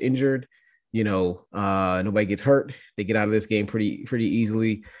KC gets injured. Nobody gets hurt. They get out of this game pretty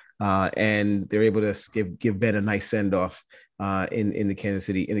easily, and they're able to give Ben a nice send off in the Kansas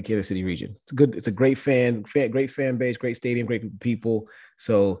City region. It's a great fan base, great stadium, great people.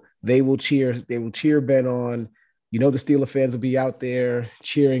 So they will cheer Ben on. The Steeler fans will be out there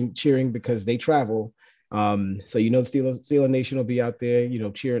cheering because they travel. So the Steeler Nation will be out there,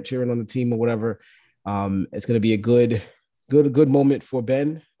 cheering on the team or whatever. It's going to be a good moment for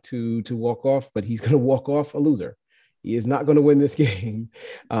Ben to walk off, but he's going to walk off a loser. He is not going to win this game,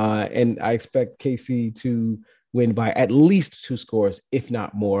 and I expect KC to win by at least 2 scores, if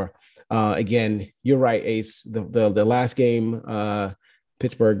not more. Again, you're right, Ace. The last game,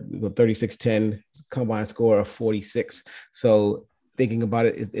 Pittsburgh, the 36-10 combined score of 46. So thinking about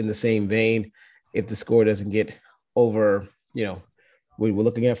it is in the same vein. If the score doesn't get over, we're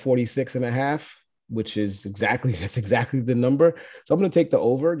looking at 46.5. Which is exactly the number. So I'm going to take the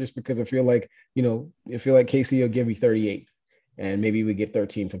over just because I feel like KC will give me 38 and maybe we get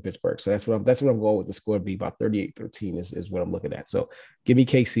 13 from Pittsburgh. So that's what I'm going with. The score would be about 38-13 is what I'm looking at. So give me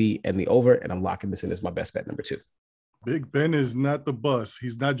KC and the over, and I'm locking this in as my best bet, number 2. Big Ben is not the bus.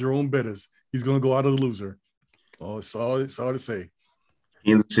 He's not Jerome Bettis. He's going to go out as a loser. Oh, it's hard to say.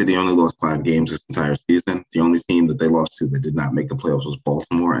 Kansas City only lost 5 games this entire season. The only team that they lost to that did not make the playoffs was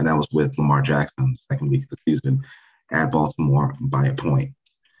Baltimore, and that was with Lamar Jackson, second week of the season, at Baltimore by a point.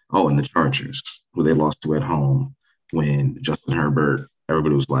 Oh, and the Chargers, who they lost to at home when Justin Herbert,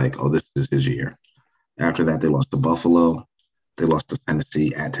 everybody was like, oh, this is his year. After that, they lost to Buffalo. They lost to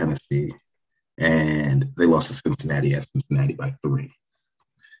Tennessee at Tennessee, and they lost to Cincinnati at Cincinnati by 3.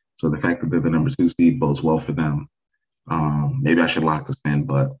 So the fact that they're the number 2 seed bodes well for them. Maybe I should lock this in,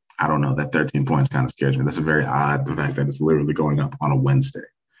 but I don't know. That 13 points kind of scares me. That's a very odd, the fact that it's literally going up on a Wednesday.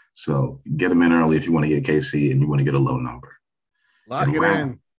 So get them in early if you want to get KC and you want to get a low number. Lock it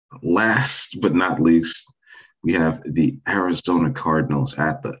in. Last but not least, we have the Arizona Cardinals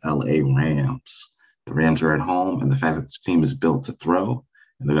at the LA Rams. The Rams are at home, and the fact that this team is built to throw,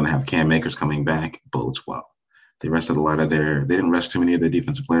 and they're going to have Cam Akers coming back, bodes well. They rested they didn't rest too many of their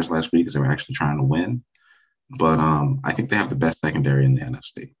defensive players last week because they were actually trying to win. But I think they have the best secondary in the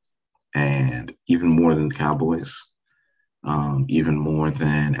NFC, and even more than the Cowboys, even more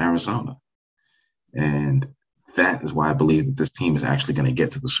than Arizona. And that is why I believe that this team is actually going to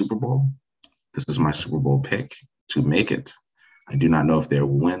get to the Super Bowl. This is my Super Bowl pick to make it. I do not know if they will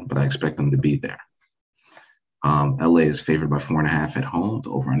win, but I expect them to be there. LA is favored by 4.5 at home. The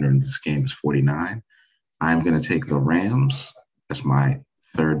over-under in this game is 49. I'm going to take the Rams. That's my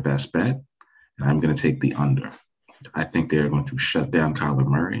third best bet. And I'm going to take the under. I think they're going to shut down Kyler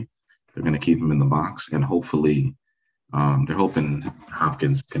Murray. They're going to keep him in the box, and hopefully they're hoping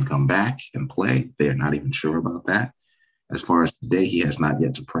Hopkins can come back and play. They are not even sure about that. As far as today, he has not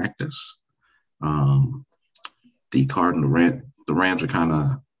yet to practice. The Rams are kind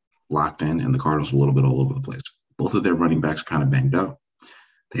of locked in, and the Cardinals are a little bit all over the place. Both of their running backs are kind of banged up.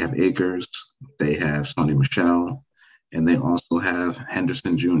 They have Akers, they have Sonny Michel, and they also have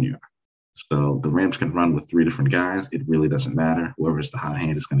Henderson Jr. So the Rams can run with 3 different guys. It really doesn't matter. Whoever is the hot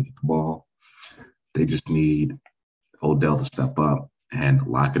hand is going to get the ball. They just need Odell to step up and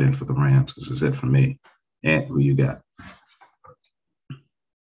lock it in for the Rams. This is it for me. And who you got?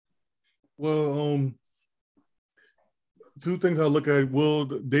 Well, two things I look at: will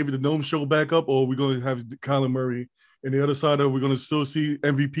David the Gnome show back up, or are we going to have Kyler Murray? And the other side, are we going to still see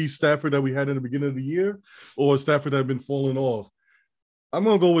MVP Stafford that we had in the beginning of the year, or Stafford that had been falling off? I'm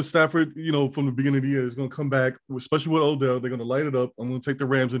going to go with Stafford, from the beginning of the year. It's going to come back, especially with Odell. They're going to light it up. I'm going to take the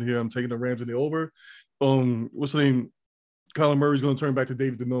Rams in here. I'm taking the Rams in the over. What's the name? Kyler Murray's going to turn back to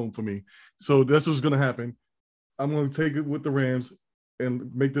David the Gnome for me. So that's what's going to happen. I'm going to take it with the Rams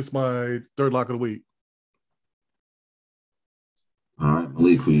and make this my third lock of the week. All right,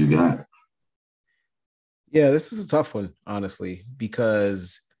 Malik, who you got? Yeah, this is a tough one, honestly,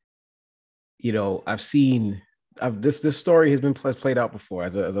 because, I've seen this story has been played out before.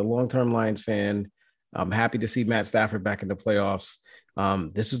 As a long-term Lions fan, I'm happy to see Matt Stafford back in the playoffs.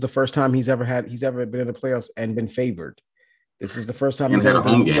 This is the first time he's ever been in the playoffs and been favored. This is the first time he's ever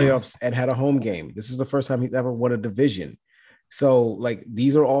been in the playoffs and had a home game. This is the first time he's ever won a division. So,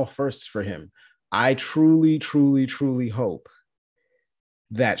 these are all firsts for him. I truly, truly, truly hope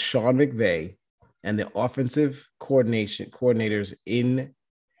that Sean McVay and the offensive coordinators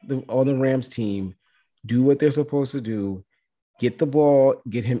on the Rams team do what they're supposed to do, get the ball,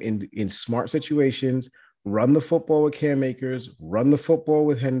 get him in smart situations, run the football with Cam Akers, run the football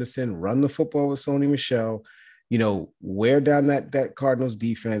with Henderson, run the football with Sony Michel, wear down that Cardinals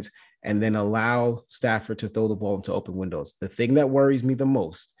defense, and then allow Stafford to throw the ball into open windows. The thing that worries me the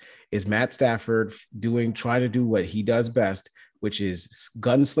most is Matt Stafford trying to do what he does best, which is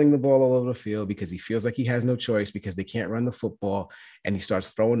gunsling the ball all over the field because he feels like he has no choice because they can't run the football, and he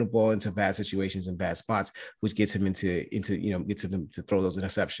starts throwing the ball into bad situations and bad spots, which gets him gets him to throw those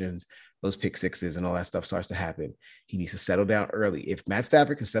interceptions, those pick sixes, and all that stuff starts to happen. He needs to settle down early. If Matt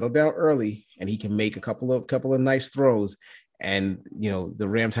Stafford can settle down early and he can make a couple of nice throws, and the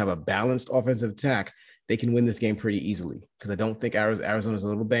Rams have a balanced offensive attack, they can win this game pretty easily, because I don't think Arizona's a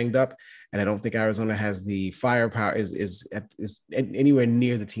little banged up, and I don't think Arizona has the firepower is anywhere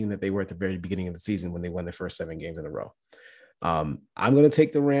near the team that they were at the very beginning of the season when they won their first 7 games in a row. I'm going to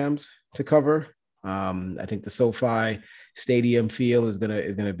take the Rams to cover. I think the SoFi Stadium feel is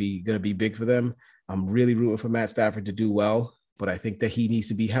going to be big for them. I'm really rooting for Matt Stafford to do well, but I think that he needs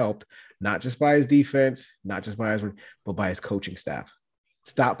to be helped, not just by his defense, but by his coaching staff.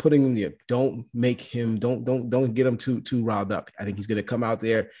 Stop putting him there. Don't get him too riled up. I think he's going to come out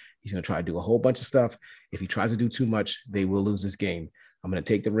there. He's going to try to do a whole bunch of stuff. If he tries to do too much, they will lose this game. I'm going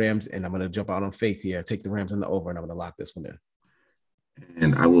to take the Rams, and I'm going to jump out on faith here. Take the Rams in the over, and I'm going to lock this one in.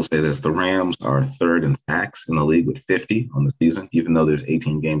 And I will say this: the Rams are third in sacks in the league with 50 on the season, even though there's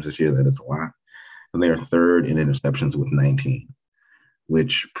 18 games this year. That is a lot. And they are third in interceptions with 19.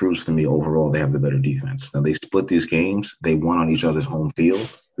 Which proves to me overall they have the better defense. Now, they split these games. They won on each other's home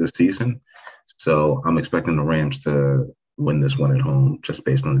field this season. So I'm expecting the Rams to win this one at home just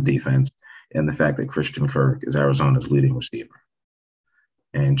based on the defense and the fact that Christian Kirk is Arizona's leading receiver.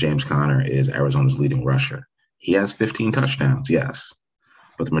 And James Conner is Arizona's leading rusher. He has 15 touchdowns, yes,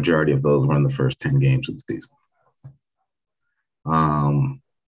 but the majority of those were in the first 10 games of the season.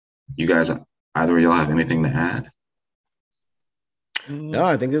 You guys, either of y'all have anything to add? No,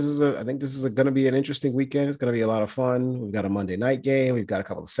 I think this is going to be an interesting weekend. It's going to be a lot of fun. We've got a Monday night game. We've got a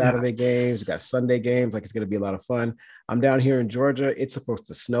couple of Saturday games. We've got Sunday games. It's going to be a lot of fun. I'm down here in Georgia. It's supposed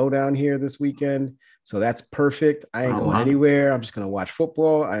to snow down here this weekend, so that's perfect. I ain't going anywhere. I'm just going to watch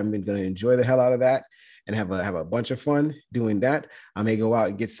football. I'm going to enjoy the hell out of that and have a bunch of fun doing that. I may go out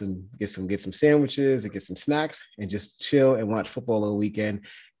and get some sandwiches and get some snacks and just chill and watch football all weekend.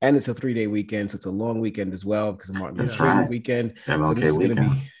 And it's a 3-day weekend, so it's a long weekend as well because of Martin Luther King weekend. So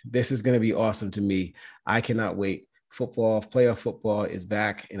this is gonna be awesome to me. I cannot wait. Playoff football is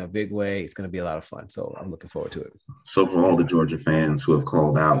back in a big way. It's gonna be a lot of fun. So I'm looking forward to it. So for all the Georgia fans who have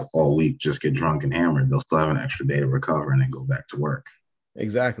called out all week, just get drunk and hammered, they'll still have an extra day to recover and then go back to work.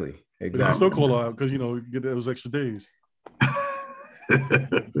 Exactly. But still call out because get those extra days.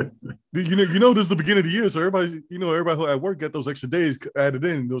 This is the beginning of the year, so everybody who at work get those extra days added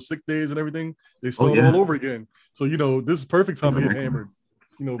in, those sick days and everything. They start all over again. So this is perfect time to get hammered.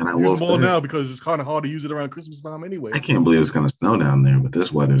 Use them all now because it's kind of hard to use it around Christmas time anyway. I can't believe it's going to snow down there, but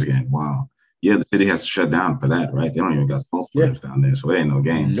this weather's getting wild. Yeah, the city has to shut down for that, right? They don't even got salt springs down there, so it ain't no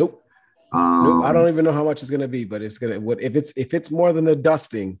games. Nope. I don't even know how much it's going to be, but it's going to. If it's more than a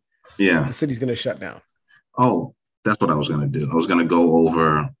dusting, the city's going to shut down. Oh. That's what I was going to do. I was going to go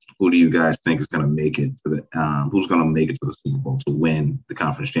over who do you guys think is going to make it to the who's going to make it to the Super Bowl to win the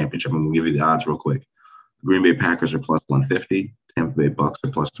conference championship. I'm going to give you the odds real quick. Green Bay Packers are plus 150. Tampa Bay Bucks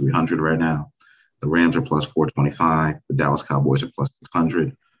are plus 300 right now. The Rams are plus 425. The Dallas Cowboys are plus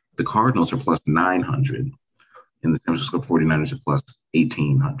 600. The Cardinals are plus 900. And the San Francisco 49ers are plus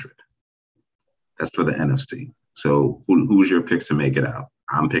 1,800. That's for the NFC. So who's your picks to make it out?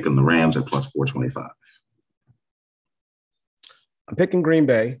 I'm picking the Rams at plus 425. I'm picking Green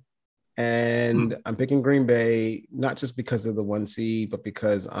Bay. And I'm picking Green Bay not just because of the 1 seed, but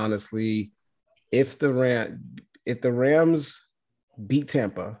because honestly, if the Rams beat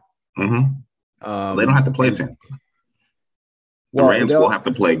Tampa, they don't have to play Tampa. The Rams will have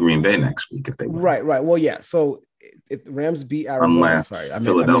to play Green Bay next week if they win. Right. Well, yeah. So if the Rams beat Arizona, unless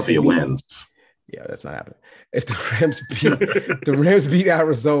Philadelphia wins, yeah, that's not happening. If the Rams beat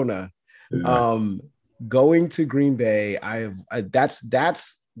Arizona, going to Green Bay,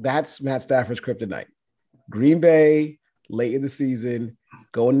 that's Matt Stafford's kryptonite. Green Bay late in the season,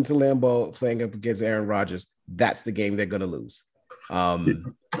 going into Lambeau, playing up against Aaron Rodgers. That's the game they're going to lose. Okay.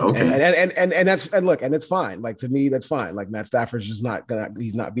 And it's fine. Like, to me, that's fine. Like, Matt Stafford's just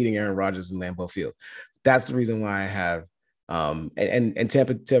he's not beating Aaron Rodgers in Lambeau Field. That's the reason why I have and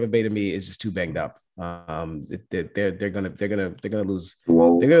Tampa Bay to me is just too banged up. They're gonna lose.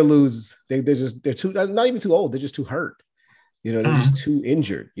 They're too, not even too old. They're just too hurt. They're just too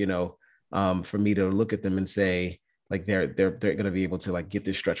injured, for me to look at them and say, like, they're going to be able to, like, get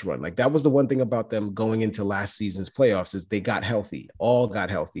this stretch run. Like, that was the one thing about them going into last season's playoffs is they got healthy, all got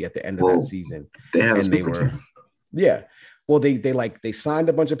healthy at the end of that season. Well, they signed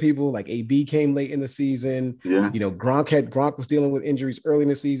a bunch of people, like AB came late in the season. Yeah. Gronk was dealing with injuries early in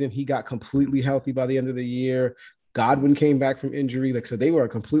the season. He got completely healthy by the end of the year. Godwin came back from injury. So they were a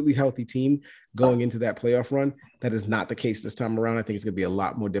completely healthy team going into that playoff run. That is not the case this time around. I think it's going to be a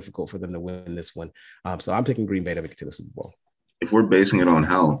lot more difficult for them to win this one. So I'm picking Green Bay to make it to the Super Bowl. If we're basing it on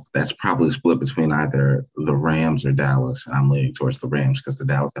health, that's probably split between either the Rams or Dallas. And I'm leaning towards the Rams because the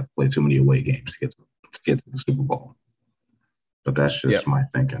Dallas have to play too many away games to get to the Super Bowl. But that's just my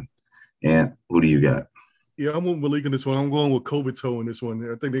thinking. And who do you got? Yeah, I'm with Malik in this one. I'm going with COVID toe in this one.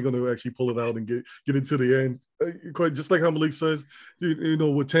 I think they're going to actually pull it out and get into the end. Quite just like how Malik says,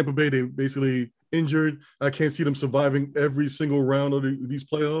 with Tampa Bay, they basically injured. I can't see them surviving every single round of these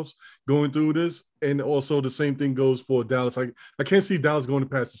playoffs going through this. And also the same thing goes for Dallas. I can't see Dallas going to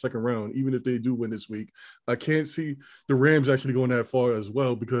pass the second round, even if they do win this week. I can't see the Rams actually going that far as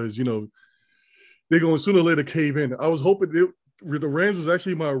well because, they're going to sooner or later cave in. I was hoping the Rams was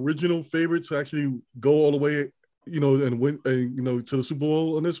actually my original favorite to actually go all the way, and win, to the Super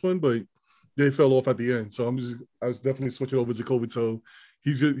Bowl on this one, but they fell off at the end. So I was definitely switching over to Kobe. So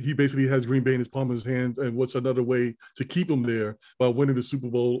he basically has Green Bay in his palm of his hands. And what's another way to keep him there by winning the Super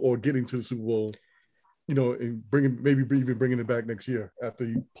Bowl or getting to the Super Bowl, and maybe even bringing it back next year after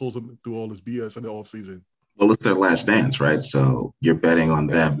he pulls them through all this BS in the offseason. Well, it's their last dance, right? So you're betting on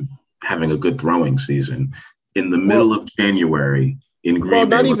them having a good throwing season. In the middle of January in Green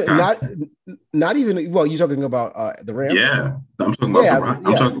Bay, not even. Well, you're talking about the Rams. Yeah, I'm talking about.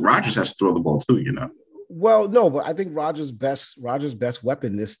 I'm talking. Rodgers has to throw the ball too. Well, no, but I think Rodgers' best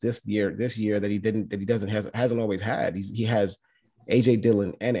weapon this year that he hasn't always had. He has AJ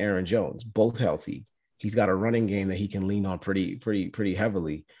Dillon and Aaron Jones both healthy. He's got a running game that he can lean on pretty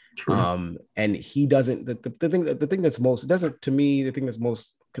heavily. True. And he doesn't. The thing that's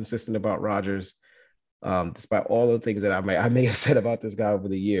most consistent about Rodgers. Despite all the things that I may have said about this guy over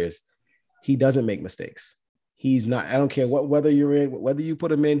the years, he doesn't make mistakes. He's not. I don't care whether you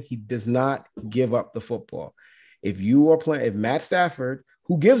put him in. He does not give up the football. If Matt Stafford,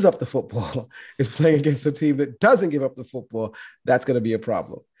 who gives up the football, is playing against a team that doesn't give up the football, that's going to be a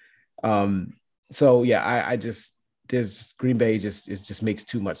problem. So yeah, Green Bay just makes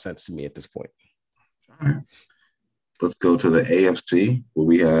too much sense to me at this point. All right. Let's go to the AFC, where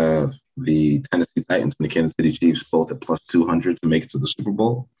we have the Tennessee Titans and the Kansas City Chiefs both at plus 200 to make it to the Super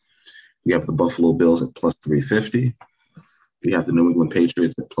Bowl. We have the Buffalo Bills at plus 350. We have the New England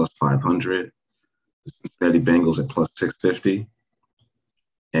Patriots at plus 500. The Cincinnati Bengals at plus 650.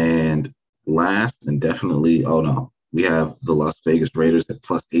 And last and definitely, we have the Las Vegas Raiders at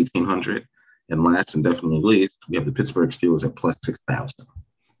plus 1,800. And last and definitely least, we have the Pittsburgh Steelers at plus 6,000.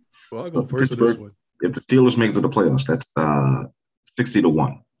 Well, I'll go first for this one. If the Steelers make it to the playoffs, that's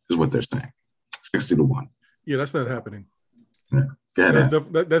 60-1 is what they're saying. 60-1. Yeah, that's not happening. Yeah.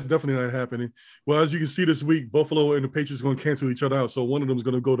 That's definitely not happening. Well, as you can see this week, Buffalo and the Patriots are going to cancel each other out. So one of them is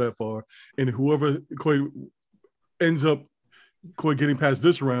going to go that far. And whoever ends up getting past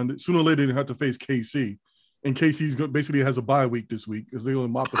this round, sooner or later they have to face KC. And KC's basically has a bye week this week because they're going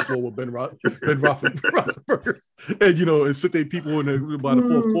to mop the floor with Ben Roethlisberger and sit their people by the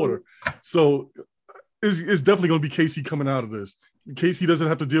fourth quarter. So it's definitely going to be KC coming out of this. KC doesn't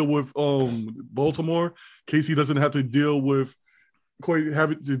have to deal with Baltimore. KC doesn't have to deal with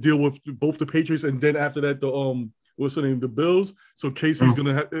having to deal with both the Patriots, and then after that the what's the name, the Bills. So KC's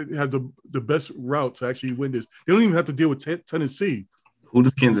gonna have the best route to actually win this. They don't even have to deal with Tennessee. Who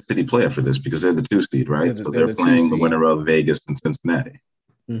does Kansas City play after this? Because they're the 2 seed, right? So they're playing the winner of Vegas and Cincinnati.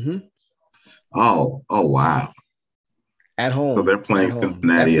 Mm-hmm. Oh, wow. At home. So they're playing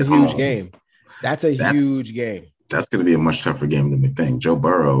Cincinnati at home. That's a huge game. That's going to be a much tougher game than we think. Joe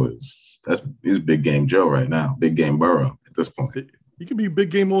Burrow he's big game Joe right now. Big game Burrow at this point. He can be big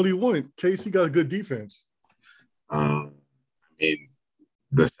game all he want. KC got a good defense. I mean,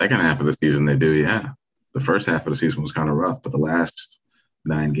 the second half of the season they do, yeah. The first half of the season was kind of rough, but the last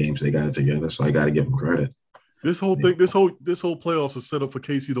 9 games they got it together, so I got to give them credit. This whole playoffs is set up for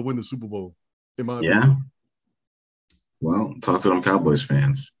KC to win the Super Bowl, in my opinion. Well, talk to them Cowboys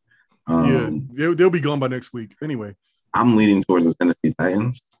fans. They'll be gone by next week. Anyway, I'm leaning towards the Tennessee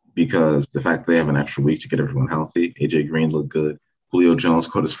Titans because the fact they have an extra week to get everyone healthy. AJ Green looked good. Julio Jones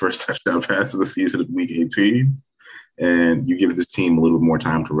caught his first touchdown pass of the season in week 18. And you give this team a little bit more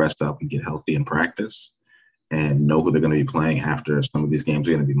time to rest up and get healthy in practice and know who they're going to be playing after some of these games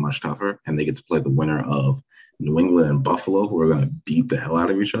are going to be much tougher. And they get to play the winner of New England and Buffalo, who are going to beat the hell out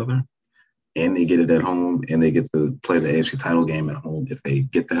of each other. And they get it at home, and they get to play the AFC title game at home. If they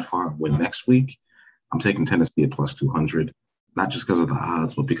get that far and win next week, I'm taking Tennessee at plus 200, not just because of the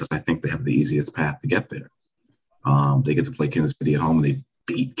odds, but because I think they have the easiest path to get there. They get to play Kansas City at home, and they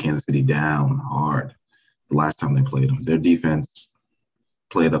beat Kansas City down hard the last time they played them. Their defense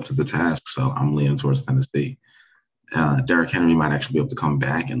played up to the task, so I'm leaning towards Tennessee. Derrick Henry might actually be able to come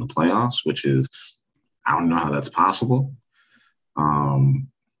back in the playoffs, which is, I don't know how that's possible.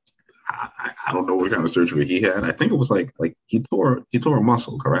 I don't know what kind of surgery he had. I think it was like he tore a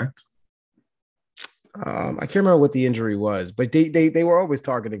muscle, correct? I can't remember what the injury was, but they were always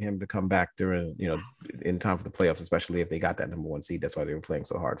targeting him to come back during, in time for the playoffs, especially if they got that number 1 seed. That's why they were playing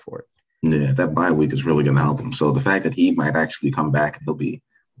so hard for it. Yeah, that bye week is really going to help him. So the fact that he might actually come back and he'll be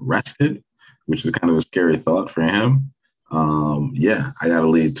rested, which is kind of a scary thought for him. I got to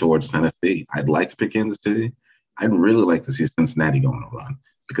lead towards Tennessee. I'd like to pick Kansas City. I'd really like to see Cincinnati go on a run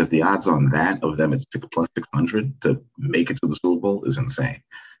because the odds on that of them at plus 600 to make it to the Super Bowl is insane.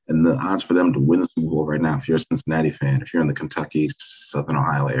 And the odds for them to win the Super Bowl right now, if you're a Cincinnati fan, if you're in the Kentucky, Southern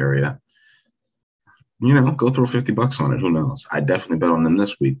Ohio area, go throw $50 on it. Who knows? I definitely bet on them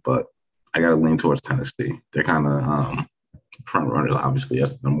this week, but I got to lean towards Tennessee. They're kind of front runners, obviously,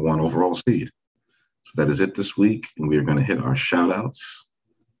 as the number 1 overall seed. So that is it this week, and we are going to hit our shout-outs.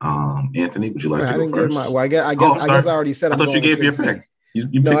 Anthony, would you like to go first? I guess I already said. I thought you gave your pick.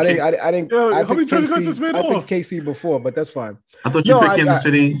 No, I didn't. I picked KC before, but that's fine. I thought you picked Kansas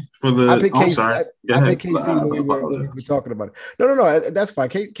City for the. I picked KC. Sorry. I picked KC when we were talking about it. No, that's fine.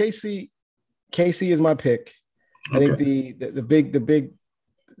 KC is my pick. I think the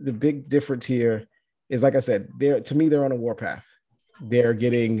big difference here is, like I said, they're on a warpath. They're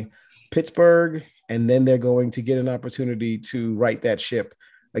getting Pittsburgh, and then they're going to get an opportunity to right that ship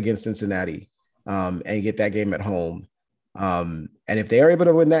against Cincinnati, and get that game at home. And if they are able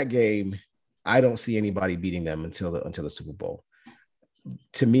to win that game, I don't see anybody beating them until the Super Bowl.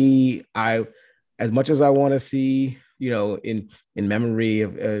 To me, as much as I want to see, in memory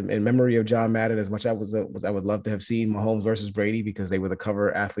of John Madden, as much as I would love to have seen Mahomes versus Brady because they were the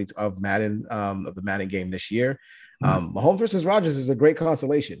cover athletes of Madden, of the Madden game this year. Mahomes versus Rodgers is a great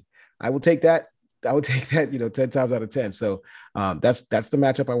consolation. I will take that. 10 times out of 10. So that's the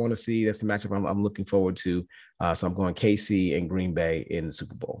matchup I want to see. That's the matchup I'm looking forward to. So I'm going KC and Green Bay in the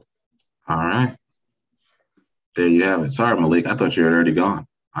Super Bowl. All right. There you have it. Sorry, Malik. I thought you had already gone.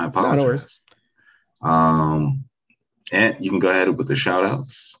 I apologize. And you can go ahead with the shout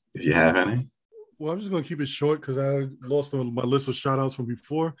outs if you have any. Well, I'm just going to keep it short because I lost my list of shout outs from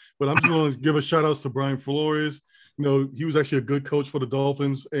before. But I'm just going to give a shout outs to Brian Flores. He was actually a good coach for the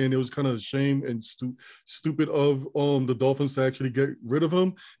Dolphins, and it was kind of a shame and stupid of the Dolphins to actually get rid of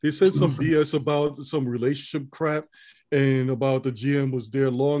him. They said some BS about some relationship crap and about the GM was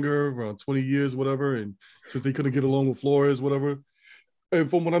there longer, around 20 years, whatever, and since they couldn't get along with Flores, whatever. And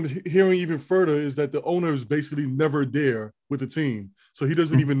from what I'm hearing even further is that the owner is basically never there with the team. So he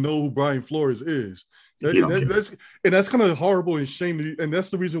doesn't even know who Brian Flores is. That's kind of horrible and shame. And that's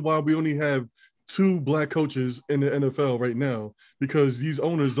the reason why we only have 2 black coaches in the NFL right now, because these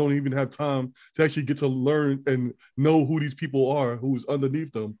owners don't even have time to actually get to learn and know who these people are, who's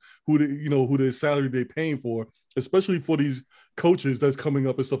underneath them, who their salary they're paying for, especially for these coaches that's coming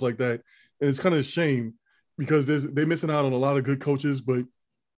up and stuff like that. And it's kind of a shame because they're missing out on a lot of good coaches, but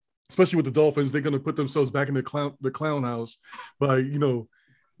especially with the Dolphins, they're going to put themselves back in the clown house by,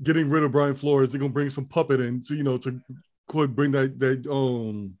 getting rid of Brian Flores. They're going to bring some puppet in to bring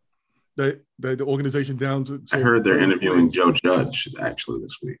the organization down to. I heard they're interviewing Joe Judge actually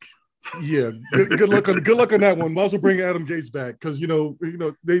this week. Yeah, good luck on that one. Might as well bring Adam Gase back because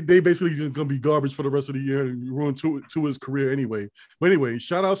they basically just gonna be garbage for the rest of the year and ruin to his career anyway. But anyway,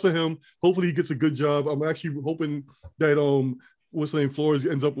 shout outs to him. Hopefully he gets a good job. I'm actually hoping that what's the name, Flores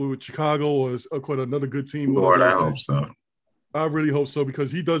ends up with Chicago or quite another good team. Lord, I hope so. I really hope so because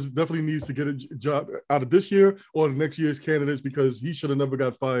he definitely needs to get a job out of this year or the next year's candidates because he should have never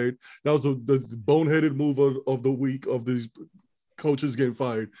got fired. That was the boneheaded move of the week of these coaches getting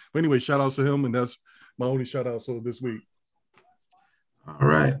fired. But anyway, shout outs to him, and that's my only shout out this week. All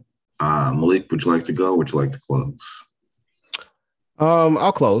right. Malik, would you like to go or would you like to close?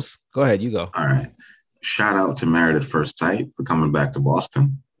 I'll close. Go ahead, you go. All right. Shout out to Married at First Sight for coming back to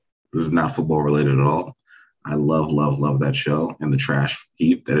Boston. This is not football related at all. I love that show and the trash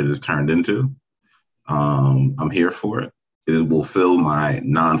heap that it has turned into. I'm here for it. It will fill my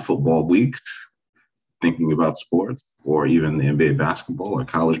non-football weeks thinking about sports or even the NBA basketball or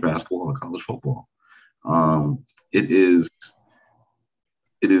college basketball or college football. It is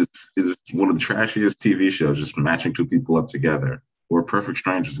one of the trashiest TV shows, just matching two people up together who are perfect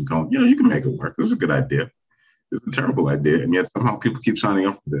strangers and going, you can make it work. This is a good idea. It's a terrible idea. And yet somehow people keep signing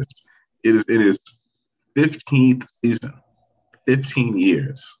up for this. It is 15th season, 15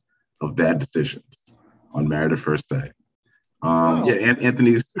 years of bad decisions on Married at First Sight. Wow. Yeah,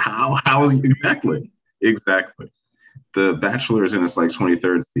 Anthony's, how is exactly. The Bachelor is in its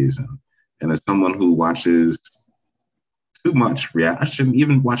 23rd season. And as someone who watches too much I shouldn't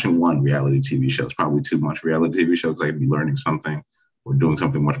even watching one reality TV show. It's probably too much reality TV shows. I could be learning something or doing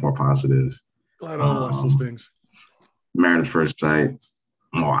something much more positive. I don't watch those things. Married at First Sight.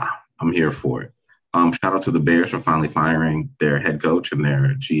 I'm here for it. Shout out to the Bears for finally firing their head coach and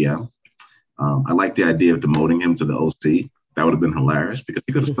their GM. I like the idea of demoting him to the OC. That would have been hilarious because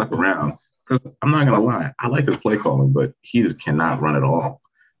he could have stuck around. Because I'm not going to lie, I like his play calling, but he just cannot run at all.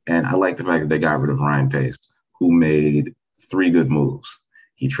 And I like the fact that they got rid of Ryan Pace, who made 3 good moves.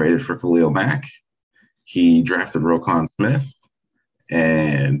 He traded for Khalil Mack. He drafted Roquan Smith.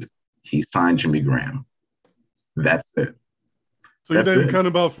 And he signed Jimmy Graham. That's it. So you didn't count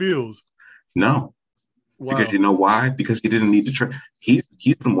about Fields? No. Wow. Because you know why? Because he didn't need to trade. He's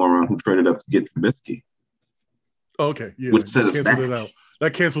the moron who traded up to get Trubisky. Okay, yeah. Which set us back. It out.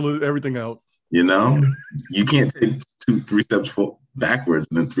 That canceled everything out. You can't take 2-3 steps backwards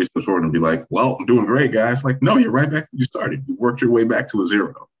and then 3 steps forward and be like, well, I'm doing great, guys. No, you're right back where you started. You worked your way back to a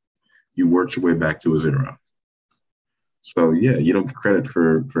zero. So, yeah, you don't get credit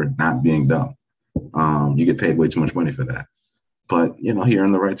for not being dumb. You get paid way too much money for that. But, he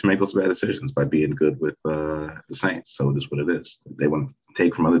earned the right to make those bad decisions by being good with the Saints. So it is what it is. They want to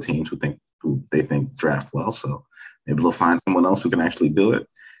take from other teams who they think draft well. So maybe they'll find someone else who can actually do it.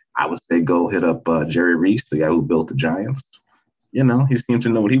 I would say go hit up Jerry Reese, the guy who built the Giants. He seemed to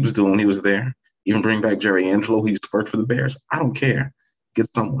know what he was doing when he was there. Even bring back Jerry Angelo, who used to work for the Bears. I don't care.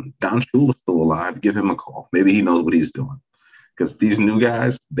 Get someone. Don Shula's still alive. Give him a call. Maybe he knows what he's doing. Because these new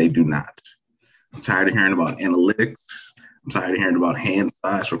guys, they do not. I'm tired of hearing about analytics. I'm tired of hearing about hand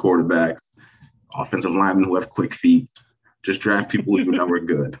size for quarterbacks, offensive linemen who have quick feet. Just draft people who you know are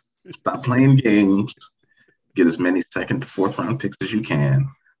good. Stop playing games. Get as many 2nd to 4th round picks as you can.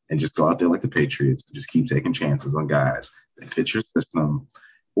 And just go out there like the Patriots and just keep taking chances on guys that fit your system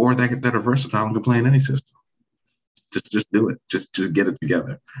or that are versatile and can play in any system. Just do it. Just get it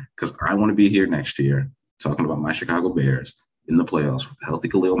together. Because I want to be here next year talking about my Chicago Bears in the playoffs with a healthy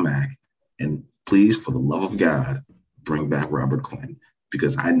Khalil Mack. And please, for the love of God, bring back Robert Quinn.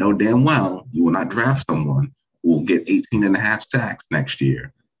 Because I know damn well you will not draft someone who will get 18.5 sacks next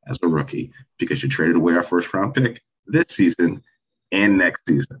year as a rookie because you traded away our 1st round pick this season and next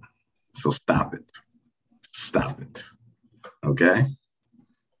season. So stop it. Okay?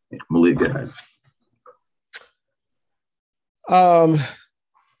 Malik, go ahead.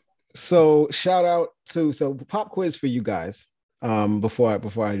 So shout out to pop quiz for you guys. Before I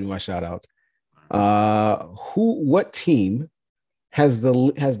do my shout out. What team has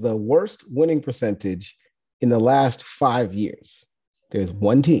the worst winning percentage in the last 5 years? There's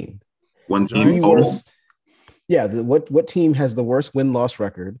one team. One team total? Yeah, what team has the worst win-loss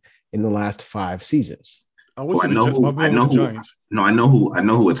record in the last 5 seasons? I know who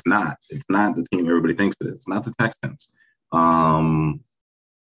it's not. It's not the team everybody thinks it is. It's not the Texans.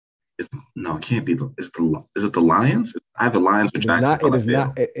 It can't be. Is it the Lions? It's either Lions or Giants.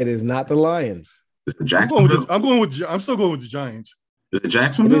 It is not the Lions. It's the Jacksonville. I'm still going with the Giants. Is it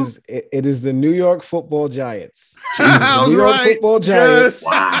Jacksonville? It is the New York Football Giants. The New York Football Giants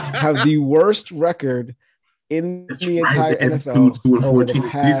Wow. have the worst record in the entire NFL over the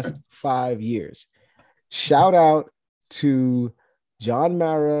past 5 years. Shout out to John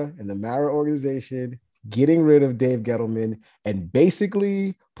Mara and the Mara organization getting rid of Dave Gettleman and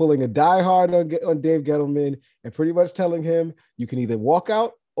basically pulling a diehard on Dave Gettleman and pretty much telling him you can either walk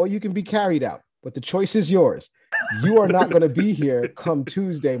out or you can be carried out, but the choice is yours. You are not going to be here come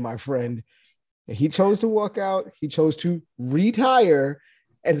Tuesday, my friend. And he chose to walk out. He chose to retire.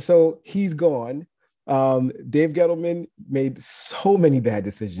 And so he's gone. Dave Gettleman made so many bad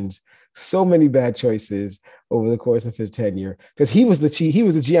decisions, so many bad choices over the course of his tenure, because he was the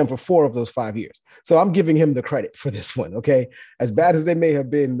GM for 4 of those 5 years. So I'm giving him the credit for this one. Okay. As bad as they may have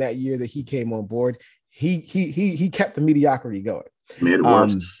been that year that he came on board, he kept the mediocrity going. Made it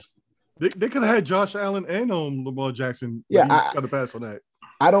worse. They could have had Josh Allen and Lamar Jackson. Yeah, I got to pass on that.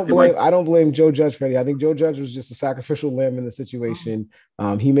 I don't blame Joe Judge for any. I think Joe Judge was just a sacrificial lamb in the situation.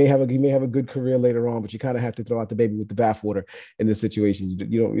 He may have a good career later on, but you kind of have to throw out the baby with the bathwater in this situation.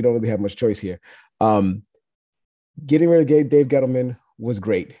 You don't really have much choice here. Getting rid of Dave Gettleman was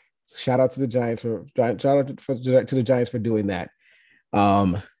great. Shout out to the Giants for doing that.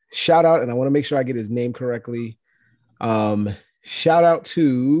 Shout out, and I want to make sure I get his name correctly. Shout out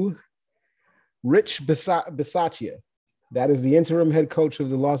to Rich Bisaccia. That is the interim head coach of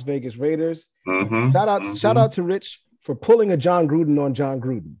the Las Vegas Raiders. Shout out to Rich for pulling a John Gruden on John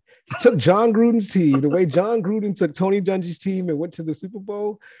Gruden. He took John Gruden's team, the way John Gruden took Tony Dungy's team and went to the Super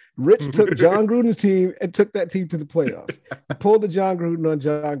Bowl. Rich took John Gruden's team and took that team to the playoffs. He pulled the John Gruden on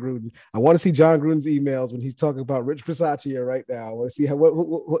John Gruden. I want to see John Gruden's emails when he's talking about Rich Bisaccia right now. I want to see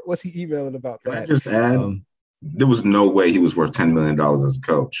what's he emailing about that. Can I just add? There was no way he was worth $10 million as a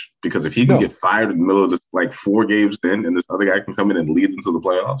coach, because if he can get fired in the middle of this, like 4 games in, and this other guy can come in and lead them to the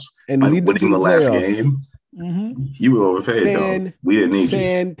playoffs and lead them to the last game, you were overpaid. We didn't need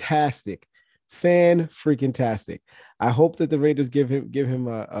fantastic. Fan-freaking-tastic. I hope that the Raiders give him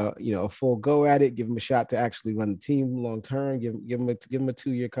a full go at it, give him a shot to actually run the team long term, give him a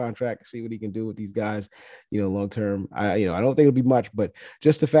 2-year contract, see what he can do with these guys, long term. I don't think it'll be much, but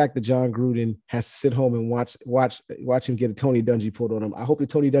just the fact that John Gruden has to sit home and watch him get a Tony Dungy pulled on him. I hope that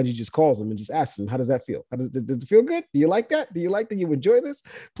Tony Dungy just calls him and just asks him, how does that feel? Does it feel good? Do you like that? Do you like that? You enjoy this?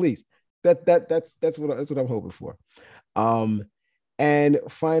 Please. That's what I'm hoping for. And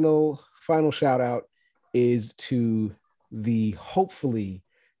final shout out is to the hopefully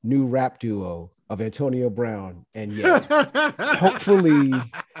new rap duo of Antonio Brown and hopefully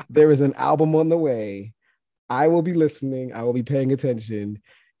there is an album on the way. I will be listening. I will be paying attention.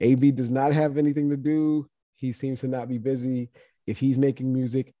 AB does not have anything to do. He seems to not be busy. If he's making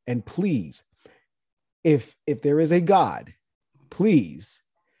music, and please, if there is a God, please,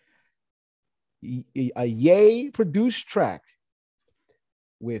 a Ye produced track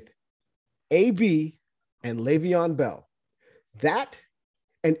with AB and Le'Veon Bell. That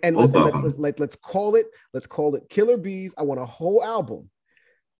and let's call it Killer Bees. I want a whole album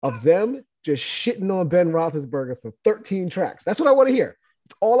of them just shitting on Ben Roethlisberger for 13 tracks. That's what I want to hear.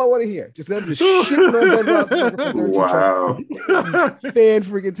 It's all I want to hear. Just them just shitting on Ben Roethlisberger for 13 tracks.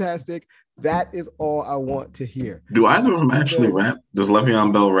 Fan-freaking-tastic. That is all I want to hear. Do either of them actually rap? Does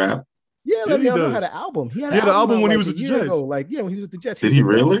Le'Veon Bell rap? Yeah, Le'Veon Bell had an album. He had an album when he was with the Jets. When he was with the Jets. Did he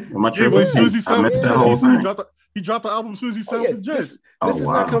really? Am I tripping? As soon as he signed with the Jets, he dropped the album as soon as he signed with the Jets. This is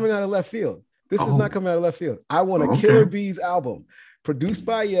not coming out of left field. I want a Killer Bees album produced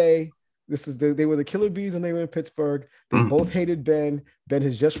by Ye. They were the Killer Bees when they were in Pittsburgh. They both hated Ben. Ben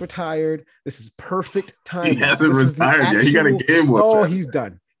has just retired. This is perfect timing. He hasn't retired yet. He got a game with him. He's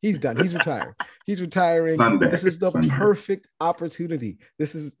done. He's retired. He's retiring. This is the perfect opportunity.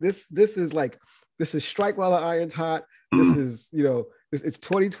 This is strike while the iron's hot. This is, it's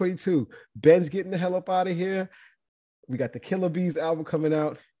 2022. Ben's getting the hell up out of here. We got the Killer Bees album coming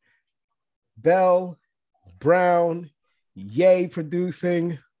out. Bell, Brown, Ye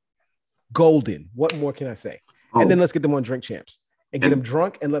producing, golden. What more can I say? And then let's get them on Drink Champs and get them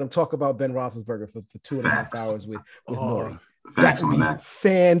drunk and let them talk about Ben Roethlisberger for 2.5 hours with Nori. That would be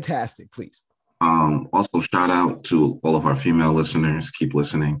fantastic, please. Also, shout out to all of our female listeners. Keep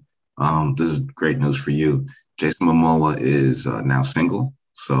listening. This is great news for you. Jason Momoa is now single,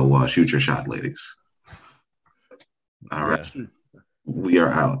 so shoot your shot, ladies. All right. We are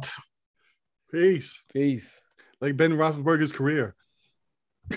out. Peace. Peace. Like Ben Roethlisberger's career.